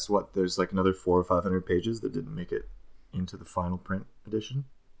Infinite Jest, there's like another 400 or 500 pages that didn't make it into the final print edition.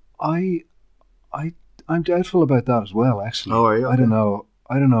 I'm doubtful about that as well, actually. Oh, are you? Okay. I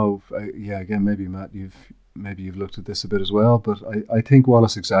don't know. Again, maybe Matt, you've looked at this a bit as well, but I think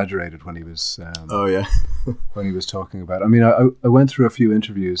Wallace exaggerated when he was. When he was talking about it. I mean, I went through a few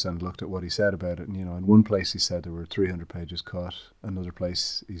interviews and looked at what he said about it, and in one place he said there were 300 pages cut, another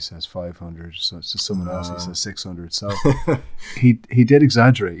place he says 500, so someone else he says 600. So he did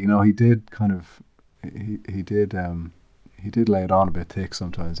exaggerate. He did kind of he did lay it on a bit thick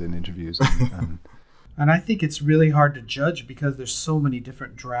sometimes in interviews. And I think it's really hard to judge because there's so many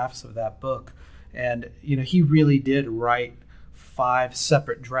different drafts of that book. And, he really did write 5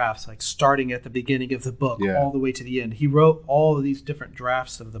 separate drafts, like starting at the beginning of the book all the way to the end. He wrote all of these different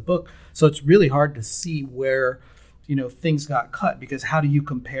drafts of the book. So it's really hard to see where, things got cut, because how do you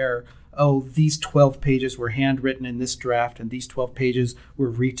compare, these 12 pages were handwritten in this draft and these 12 pages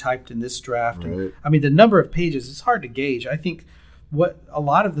were retyped in this draft. Right. And, I mean, the number of pages is hard to gauge. I think what a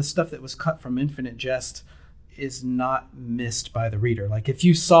lot of the stuff that was cut from Infinite Jest is not missed by the reader. Like if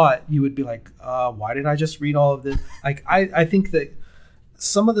you saw it, you would be like, why did I just read all of this? Like I think that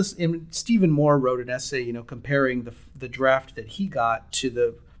some of this, Stephen Moore wrote an essay, comparing the draft that he got to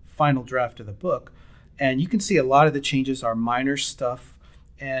the final draft of the book. And you can see a lot of the changes are minor stuff.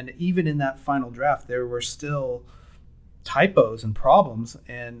 And even in that final draft, there were still typos and problems.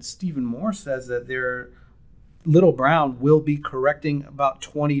 And Stephen Moore says that Little Brown will be correcting about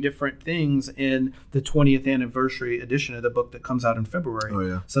 20 different things in the 20th anniversary edition of the book that comes out in February. Oh,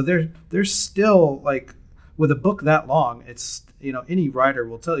 yeah. So there's still, like, with a book that long, it's, any writer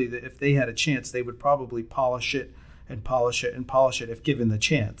will tell you that if they had a chance, they would probably polish it and polish it and polish it if given the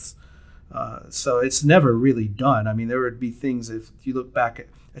chance. So it's never really done. I mean, there would be things, if you look back at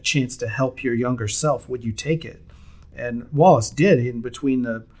a chance to help your younger self, would you take it? And Wallace did. In between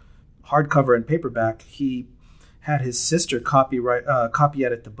the hardcover and paperback, he had his sister copy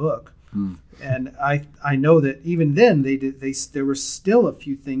edit the book, and I know that even then there were still a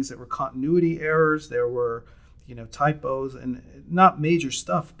few things that were continuity errors. There were typos and not major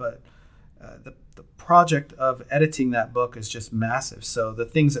stuff, but the project of editing that book is just massive. So the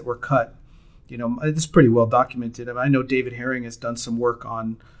things that were cut, it's pretty well documented. I know David Herring has done some work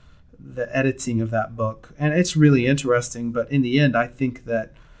on the editing of that book, and it's really interesting. But in the end, I think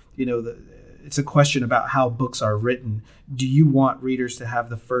that it's a question about how books are written. Do you want readers to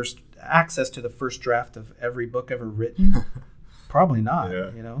have access to the first draft of every book ever written? Probably not.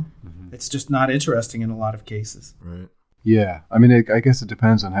 Yeah. It's just not interesting in a lot of cases. Right. Yeah. I mean, I guess it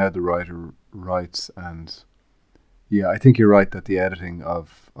depends on how the writer writes, and I think you're right that the editing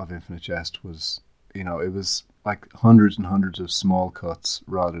of Infinite Jest was, it was like hundreds and hundreds of small cuts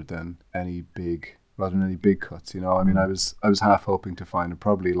rather than any big cuts. I mean, I was half hoping to find, and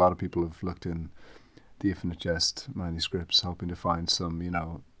probably a lot of people have looked in the Infinite Jest manuscripts hoping to find some,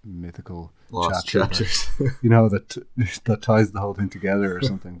 mythical lost chapters, that ties the whole thing together or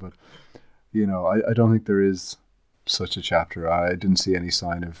something. But, I don't think there is such a chapter. I didn't see any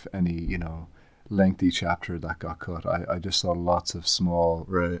sign of any, lengthy chapter that got cut. I just saw lots of small,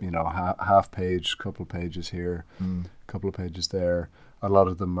 Right. half page, couple of pages here, couple of pages there. A lot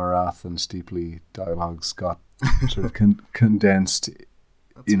of the Marath and Steepley dialogues got sort of condensed.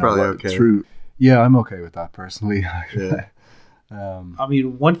 That's probably okay. Through. Yeah, I'm okay with that personally. Yeah. I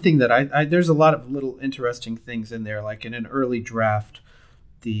mean, one thing that I there's a lot of little interesting things in there, like in an early draft,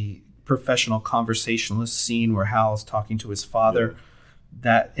 the professional conversationalist scene where Hal is talking to his father. Yeah.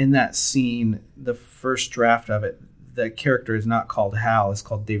 That in that scene, the first draft of it, the character is not called Hal; it's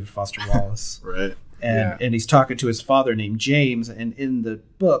called David Foster Wallace. Right. And he's talking to his father named James. And in the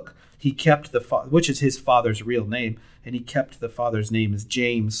book, he kept which is his father's real name, and he kept the father's name as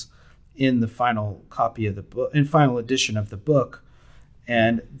James in the final copy of the book, in final edition of the book.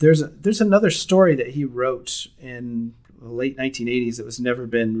 And there's another story that he wrote in the late 1980s that was never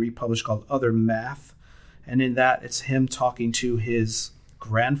been republished called Other Math, and in that it's him talking to his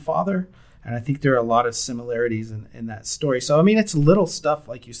grandfather. And I think there are a lot of similarities in that story. So, I mean, it's little stuff,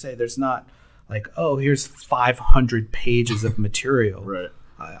 like you say. There's not like, oh, here's 500 pages of material. Right.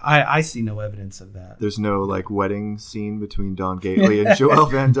 I see no evidence of that. There's no like wedding scene between Don Gately and Joel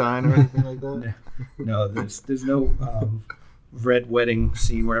Van Dyne or anything like that? No, there's no red wedding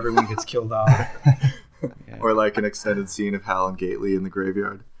scene where everyone gets killed off. Yeah. Or like an extended scene of Hal and Gately in the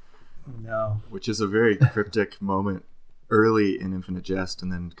graveyard. No. Which is a very cryptic moment early in Infinite Jest,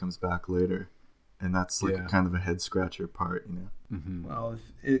 and then comes back later, and that's like kind of a head scratcher part, Mm-hmm. Well,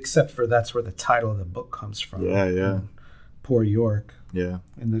 except for that's where the title of the book comes from. Yeah. And poor York. Yeah.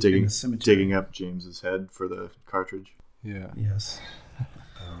 In the cemetery. Digging up James's head for the cartridge. Yeah. Yes.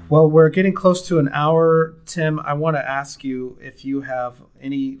 Well, we're getting close to an hour, Tim. I want to ask you if you have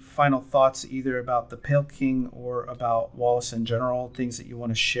any final thoughts either about the Pale King or about Wallace in general, things that you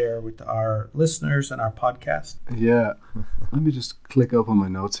want to share with our listeners and our podcast. Yeah. Let me just click up on my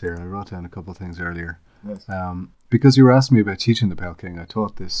notes here. I wrote down a couple of things earlier. Nice. Because you were asking me about teaching the Pale King, I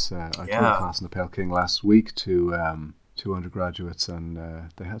taught this. I taught a class in the Pale King last week to two undergraduates, and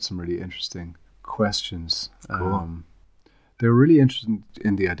they had some really interesting questions. Cool. They were really interested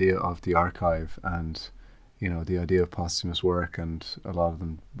in the idea of the archive and, the idea of posthumous work, and a lot of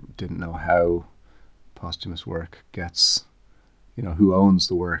them didn't know how posthumous work gets, who owns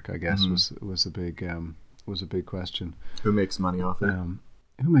the work, I guess, was a big question. Who makes money off it?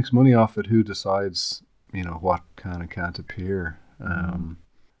 Who makes money off it? Who decides, what can and can't appear?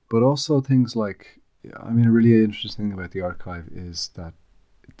 But also things like, a really interesting thing about the archive is that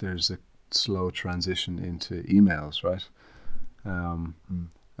there's a slow transition into emails, right? And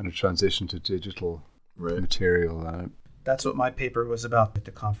a transition to digital material. That's what my paper was about at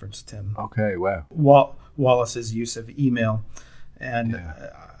the conference, Tim. Okay, wow. Wallace's use of email. And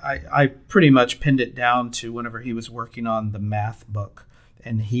I pretty much pinned it down to whenever he was working on the math book,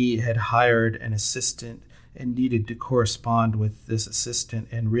 and he had hired an assistant and needed to correspond with this assistant,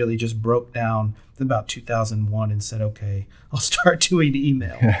 and really just broke down in about 2001 and said, okay, I'll start doing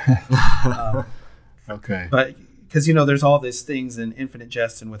email. Okay. But because, there's all these things in Infinite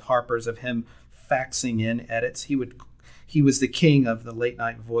Jest and with Harper's of him faxing in edits. He was the king of the late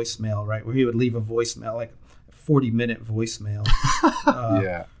night voicemail, right? Where he would leave a voicemail, like a 40-minute voicemail,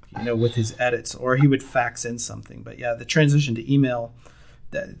 with his edits, or he would fax in something. But yeah, the transition to email,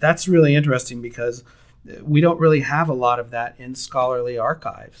 that's really interesting because we don't really have a lot of that in scholarly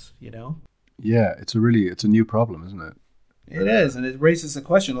archives, Yeah, it's a new problem, isn't it? It is, and it raises the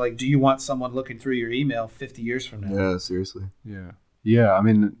question, like, do you want someone looking through your email 50 years from now? Yeah, seriously. Yeah. Yeah,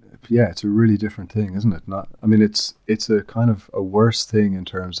 it's a really different thing, isn't it? It's a kind of a worse thing in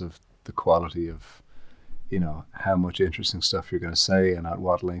terms of the quality of, how much interesting stuff you're going to say and at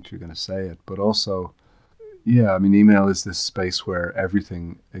what length you're going to say it. But also, email is this space where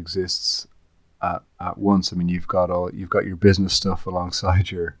everything exists at once. You've got your business stuff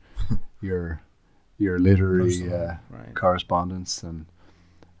alongside your literary correspondence, and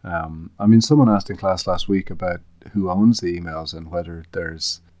someone asked in class last week about who owns the emails and whether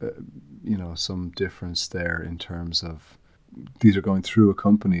there's some difference there in terms of these are going through a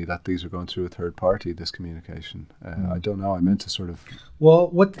company, that these are going through a third party, this communication. I don't know. I meant to sort of... Well,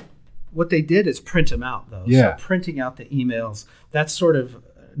 what they did is print them out, though. Yeah. So printing out the emails, that sort of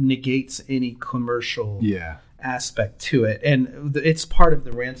negates any commercial aspect to it. And it's part of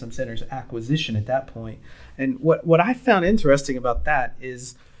the Ransom Center's acquisition at that point. And what I found interesting about that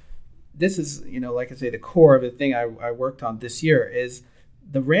is, this is, like I say, the core of the thing I worked on this year is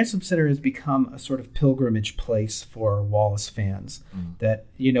the Ransom Center has become a sort of pilgrimage place for Wallace fans. That,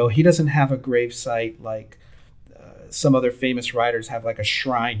 he doesn't have a grave site like some other famous writers have, like a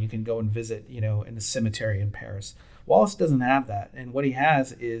shrine you can go and visit, in the cemetery in Paris. Wallace doesn't have that. And what he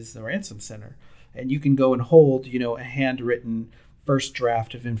has is the Ransom Center. and you can go and hold, a handwritten first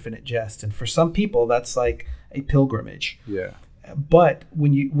draft of Infinite Jest. And for some people, that's like a pilgrimage. Yeah. But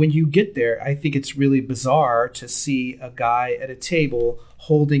when you get there, I think it's really bizarre to see a guy at a table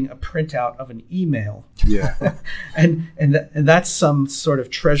holding a printout of an email. Yeah. and that's some sort of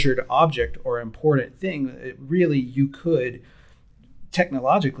treasured object or important thing. Really, you could,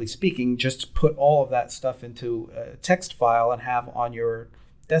 technologically speaking, just put all of that stuff into a text file and have on your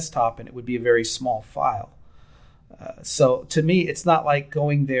desktop, and it would be a very small file. So to me, it's not like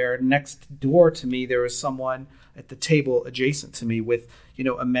going there. Next door to me, there was someone at the table adjacent to me with,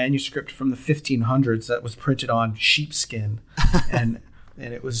 a manuscript from the 1500s that was printed on sheepskin. and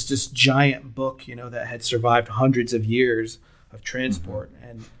it was this giant book, that had survived hundreds of years of transport. Mm-hmm.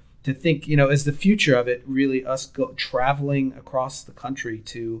 And to think, is the future of it really us traveling across the country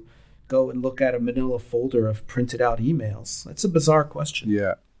to go and look at a manila folder of printed out emails? That's a bizarre question.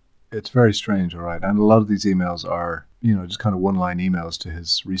 Yeah. It's very strange, all right. And a lot of these emails are, just kind of one-line emails to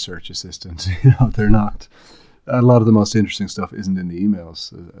his research assistant. They're not. A lot of the most interesting stuff isn't in the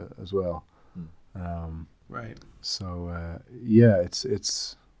emails as well. Right. So yeah, it's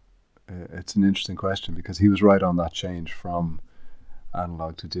an interesting question, because he was right on that change from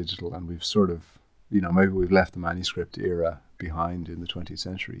analog to digital, and we've sort of, maybe we've left the manuscript era behind in the 20th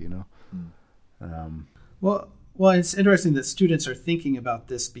century. Well, it's interesting that students are thinking about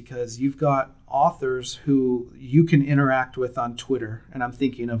this, because you've got authors who you can interact with on Twitter. And I'm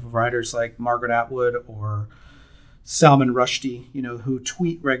thinking of writers like Margaret Atwood or Salman Rushdie, who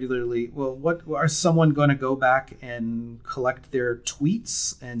tweet regularly. Well, what are someone going to go back and collect their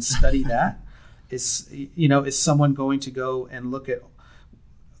tweets and study that? Is someone going to go and look at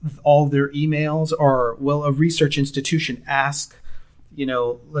all their emails? Or will a research institution ask,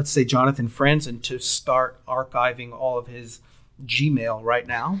 let's say Jonathan Franzen to start archiving all of his Gmail right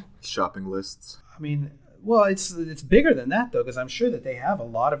now? Shopping lists. I mean, well, it's bigger than that, though, because I'm sure that they have a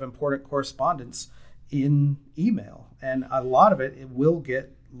lot of important correspondence in email, and a lot of it will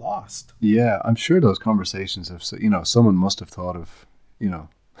get lost. Yeah, I'm sure those conversations have, someone must have thought of,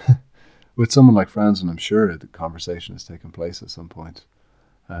 with someone like Franzen, I'm sure the conversation has taken place at some point.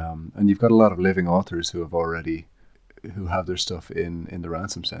 And you've got a lot of living authors who have their stuff in the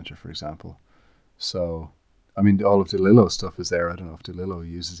Ransom Center, for example. So, I mean, all of DeLillo's stuff is there. I don't know if DeLillo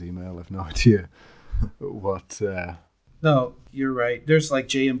uses email. I have no idea what. No, you're right. There's like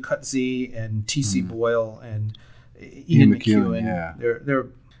J.M. Cutzee and T.C. Boyle and Ian McEwan. Yeah. They're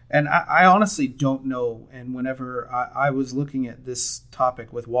and I honestly don't know. And whenever I was looking at this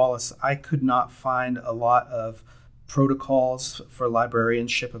topic with Wallace, I could not find a lot of protocols for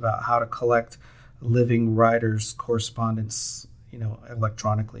librarianship about how to collect living writers' correspondence,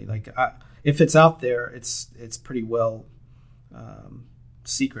 electronically. Like, if it's out there, it's pretty well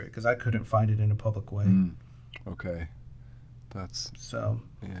secret, because I couldn't find it in a public way. Okay, that's so.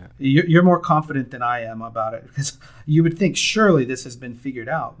 Yeah, you're more confident than I am about it, because you would think surely this has been figured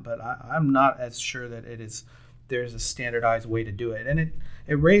out, but I'm not as sure that there's a standardized way to do it, and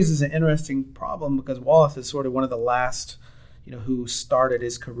it raises an interesting problem, because Wallace is sort of one of the last, who started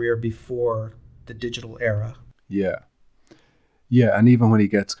his career before the digital era. Yeah, and even when he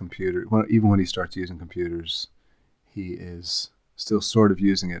gets even when he starts using computers, he is still sort of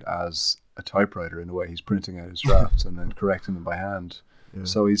using it as a typewriter in a way. He's printing out his drafts and then correcting them by hand. Yeah.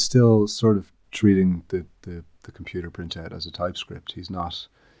 So he's still sort of treating the computer printout as a TypeScript. He's not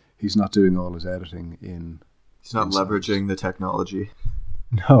doing all his editing in. He's not leveraging the technology.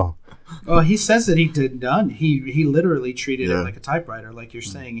 No. Well, he says that he did none. He literally treated it like a typewriter, like you're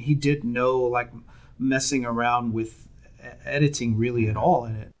saying. He did no like messing around with editing really at all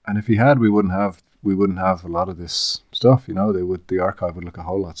in it. And if he had, we wouldn't have a lot of this stuff. The archive would look a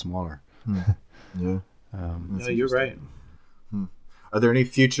whole lot smaller. Yeah. No, you're right. Are there any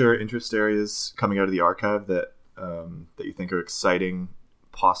future interest areas coming out of the archive that you think are exciting,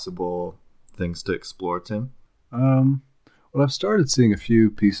 possible things to explore, Tim? Well, I've started seeing a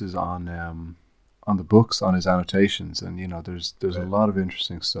few pieces on the books, on his annotations, and there's right. A lot of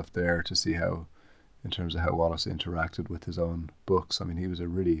interesting stuff there to see how, in terms of how Wallace interacted with his own books. I mean, he was a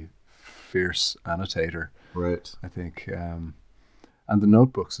really fierce annotator, right? I think, and the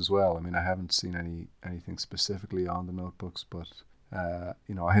notebooks as well. I mean, I haven't seen anything specifically on the notebooks, but I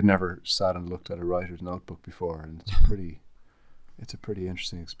had never sat and looked at a writer's notebook before, and it's a pretty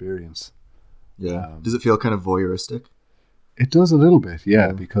interesting experience. Yeah. Does it feel kind of voyeuristic? It does a little bit,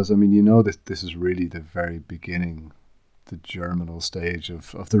 yeah, because I mean, that this is really the very beginning, the germinal stage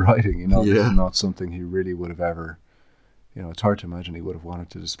of the writing. This is not something he really would have ever. It's hard to imagine he would have wanted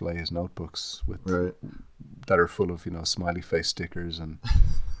to display his notebooks with that are full of smiley face stickers and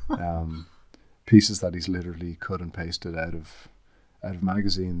pieces that he's literally cut and pasted out of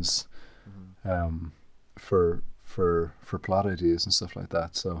magazines, for plot ideas and stuff like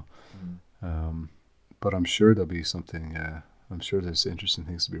that. So, but I'm sure there'll be something. I'm sure there's interesting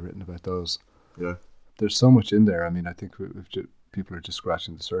things to be written about those. Yeah, there's so much in there. I mean, I think people are just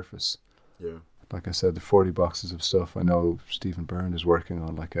scratching the surface. Yeah, like I said, the 40 boxes of stuff. I know Stephen Byrne is working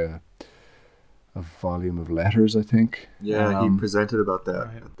on like a volume of letters, I think. Yeah, he presented about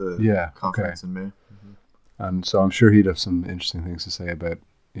that at the conference in May. And so I'm sure he'd have some interesting things to say about,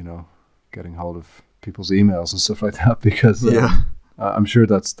 getting hold of people's emails and stuff like that, because I'm sure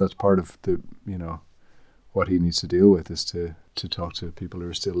that's part of the, what he needs to deal with is to talk to people who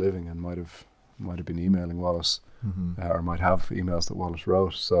are still living and might have been emailing Wallace, or might have emails that Wallace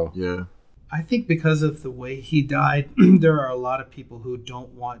wrote. So yeah. I think because of the way he died, there are a lot of people who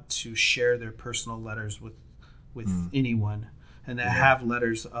don't want to share their personal letters with anyone, and that have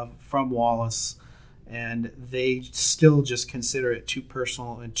letters from Wallace, and they still just consider it too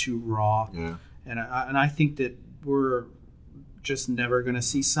personal and too raw. Yeah. And I think that we're just never going to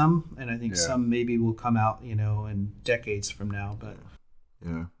see some, and I think some maybe will come out, in decades from now. But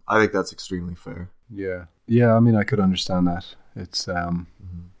yeah, I think that's extremely fair. Yeah. I mean, I could understand that. It's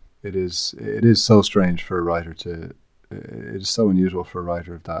It is so strange for a writer it is so unusual for a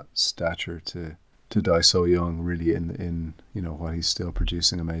writer of that stature to die so young, really, in while he's still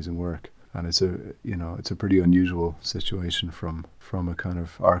producing amazing work. And it's a pretty unusual situation from a kind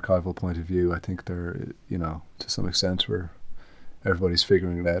of archival point of view. I think they're, to some extent, where everybody's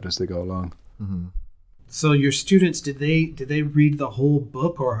figuring it out as they go along. Mm-hmm. So your students, did they read the whole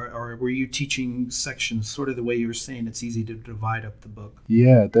book, or were you teaching sections, sort of the way you were saying it's easy to divide up the book?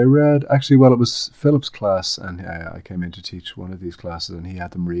 Yeah, they read, actually, well, it was Philip's class, and I came in to teach one of these classes, and he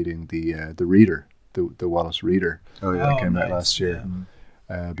had them reading the Reader, the Wallace Reader. Oh, yeah. That came out last year.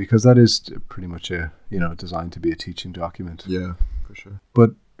 Yeah. Because that is pretty much designed to be a teaching document. Yeah, for sure.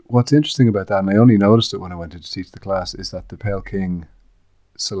 But what's interesting about that, and I only noticed it when I went in to teach the class, is that the Pale King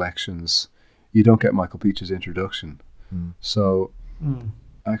selections, you don't get Michael Peach's introduction. So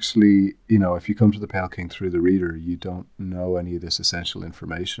actually, if you come to the Pale King through the Reader, you don't know any of this essential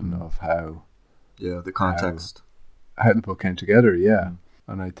information of how the context, how the book came together.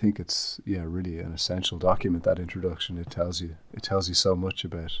 And I think it's really an essential document, that introduction. It tells you so much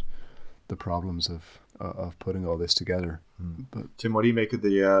about the problems of putting all this together. But Tim, what do you make of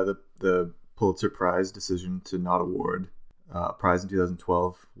the Pulitzer Prize decision to not award prize in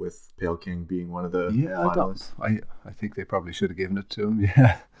 2012, with Pale King being one of the finalists? I think they probably should have given it to him.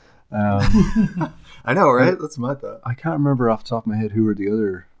 Yeah. I know, right? That's my thought. I can't remember off the top of my head who were the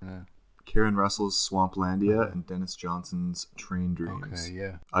other. Karen Russell's Swamplandia and Dennis Johnson's Train Dreams. Okay,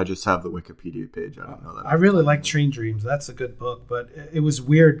 yeah. I just have the Wikipedia page. I don't know that. I really like Train Dreams. That's a good book, but it was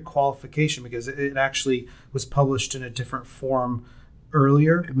weird qualification because it actually was published in a different form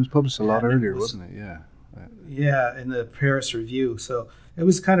earlier. It was published a lot earlier, wasn't it? Yeah. Yeah, in the Paris Review. So it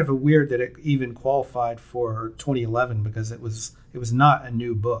was kind of a weird that it even qualified for 2011 because it was not a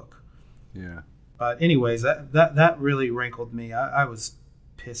new book. Yeah. But anyways, that really rankled me. I was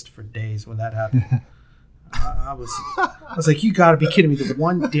pissed for days when that happened. I was like, you got to be kidding me! The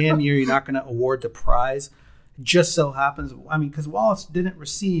one damn year you're not going to award the prize. It just so happens, because Wallace didn't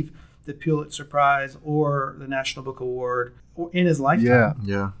receive the Pulitzer Prize or the National Book Award in his lifetime.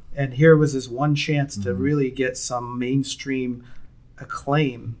 Yeah. And here was his one chance to really get some mainstream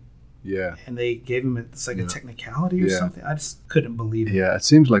acclaim. Yeah. And they gave him a technicality or something. I just couldn't believe it. Yeah, it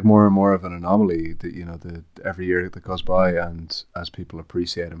seems like more and more of an anomaly that every year that goes by, and as people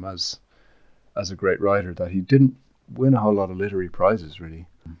appreciate him as a great writer, that he didn't win a whole lot of literary prizes, really.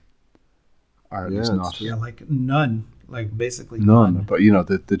 Or at least not. Yeah, like none. Like basically none. But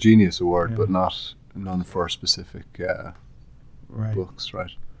the Genius Award, but none for specific books,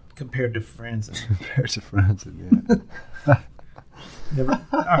 right? Compared to Franzen. Yeah.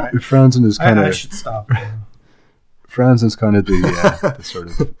 All right. Franzen is kind of. I should stop. Franzen's kind of the sort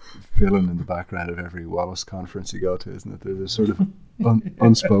of villain in the background of every Wallace conference you go to, isn't it? There's a sort of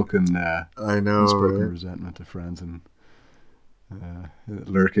unspoken. I know. Unspoken resentment of Franzen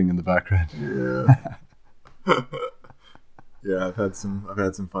lurking in the background. Yeah. Yeah, I've had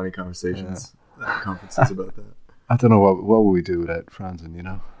some funny conversations at conferences about that. I don't know what would we do without Franzen,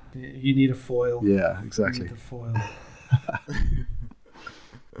 You need a foil. Yeah, exactly. You need the foil.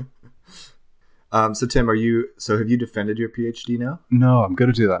 So Tim, have you defended your PhD now? No, I'm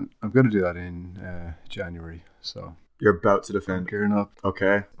going to do that. I'm going to do that in January. So you're about to defend. Gearing up.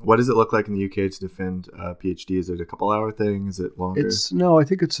 Okay. What does it look like in the UK to defend a PhD? Is it a couple hour thing? Is it longer? I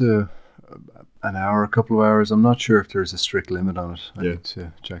think it's a an hour, a couple of hours. I'm not sure if there's a strict limit on it. I need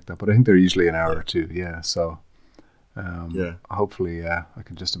to check that, but I think they're usually an hour or two. Yeah, so hopefully, I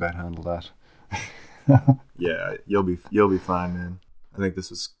can just about handle that. Yeah, you'll be fine, man. I think this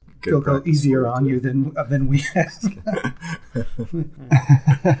was good. They'll go easier on you than we have.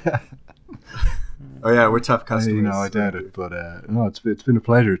 Oh yeah, we're tough customers. I doubt it, but no, it's been a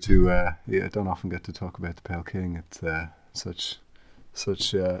pleasure to. I don't often get to talk about the Pale King. It's such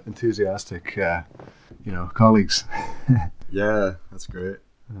enthusiastic, colleagues. Yeah, that's great.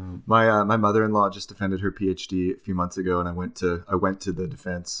 My mother-in-law just defended her PhD a few months ago, and I went to the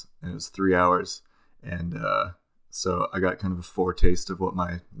defense, and it was 3 hours, and so I got kind of a foretaste of what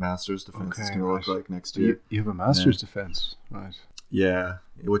my master's defense is going to look like next year. You have a master's defense, right? Yeah,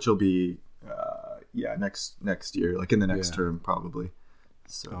 which will be next year, like in the next term probably.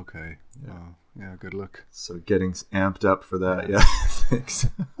 So okay, yeah, good luck. So getting amped up for that, yeah. Thanks.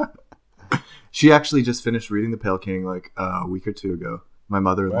 She actually just finished reading The Pale King like a week or two ago. My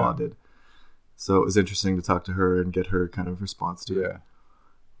mother-in-law did. So it was interesting to talk to her and get her kind of response to it.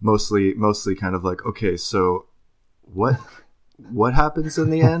 Mostly kind of like, okay, so what happens in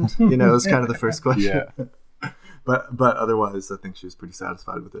the end? It's kind of the first question. Yeah. But otherwise, I think she was pretty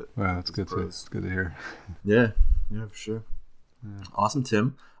satisfied with it. Wow, that's good to hear. Yeah, for sure. Yeah. Awesome,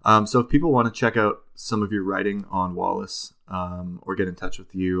 Tim. So if people want to check out some of your writing on Wallace, or get in touch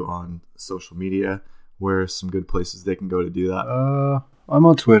with you on social media, where are some good places they can go to do that? I'm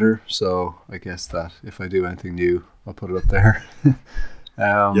on Twitter, so I guess that if I do anything new, I'll put it up there.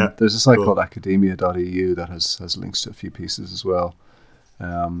 There's a site called academia.eu that has links to a few pieces as well.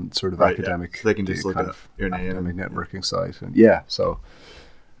 Sort of academic. So they can just look up your name. Academic networking site. And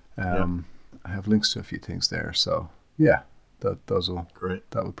I have links to a few things there. So that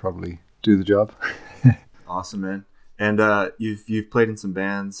would probably do the job. Awesome, man. And you've played in some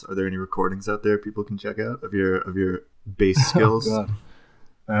bands. Are there any recordings out there people can check out of your bass skills?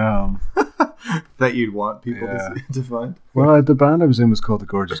 That you'd want people to find? Well, the band I was in was called The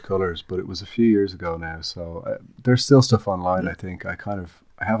Gorgeous Colours, but it was a few years ago now. So there's still stuff online. I think I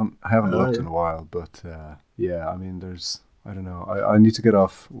haven't looked in a while, but I mean, there's. I don't know. I need to get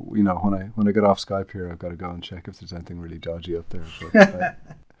off. When I get off Skype here, I've got to go and check if there's anything really dodgy up there. But,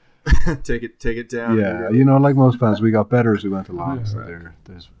 take it down. Yeah, like most bands, we got better as we went along. So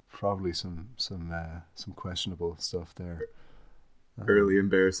there's probably some questionable stuff there. Early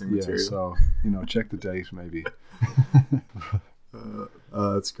embarrassing material. So check the date maybe.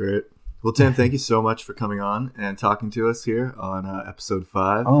 That's great. Well, Tim, thank you so much for coming on and talking to us here on episode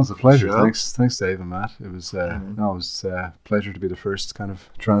 5. Oh, it's a pleasure. Thanks, Dave and Matt. It was a pleasure to be the first kind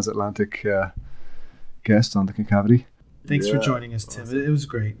of transatlantic guest on the Concavity. Thanks for joining us, Tim. Awesome. It was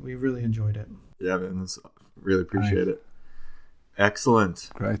great. We really enjoyed it. Yeah, man. Really appreciate it.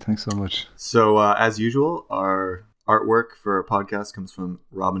 Excellent. Great. Thanks so much. So, as usual, our artwork for our podcast comes from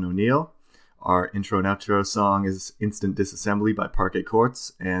Robin O'Neill. Our intro and outro song is Instant Disassembly by Parquet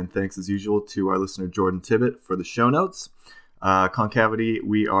Courts. And thanks as usual to our listener Jordan Tibbett for the show notes. Concavity,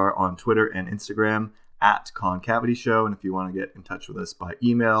 we are on Twitter and Instagram at Concavity Show. And if you want to get in touch with us by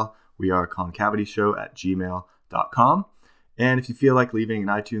email, we are concavityshow@gmail.com. And if you feel like leaving an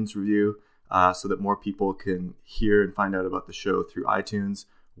iTunes review so that more people can hear and find out about the show through iTunes,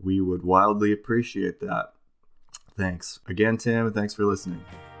 we would wildly appreciate that. Thanks again, Tim, and thanks for listening.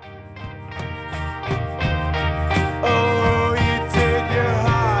 Oh, you did your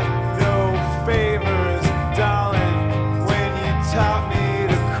heart no favors, darling, when you taught me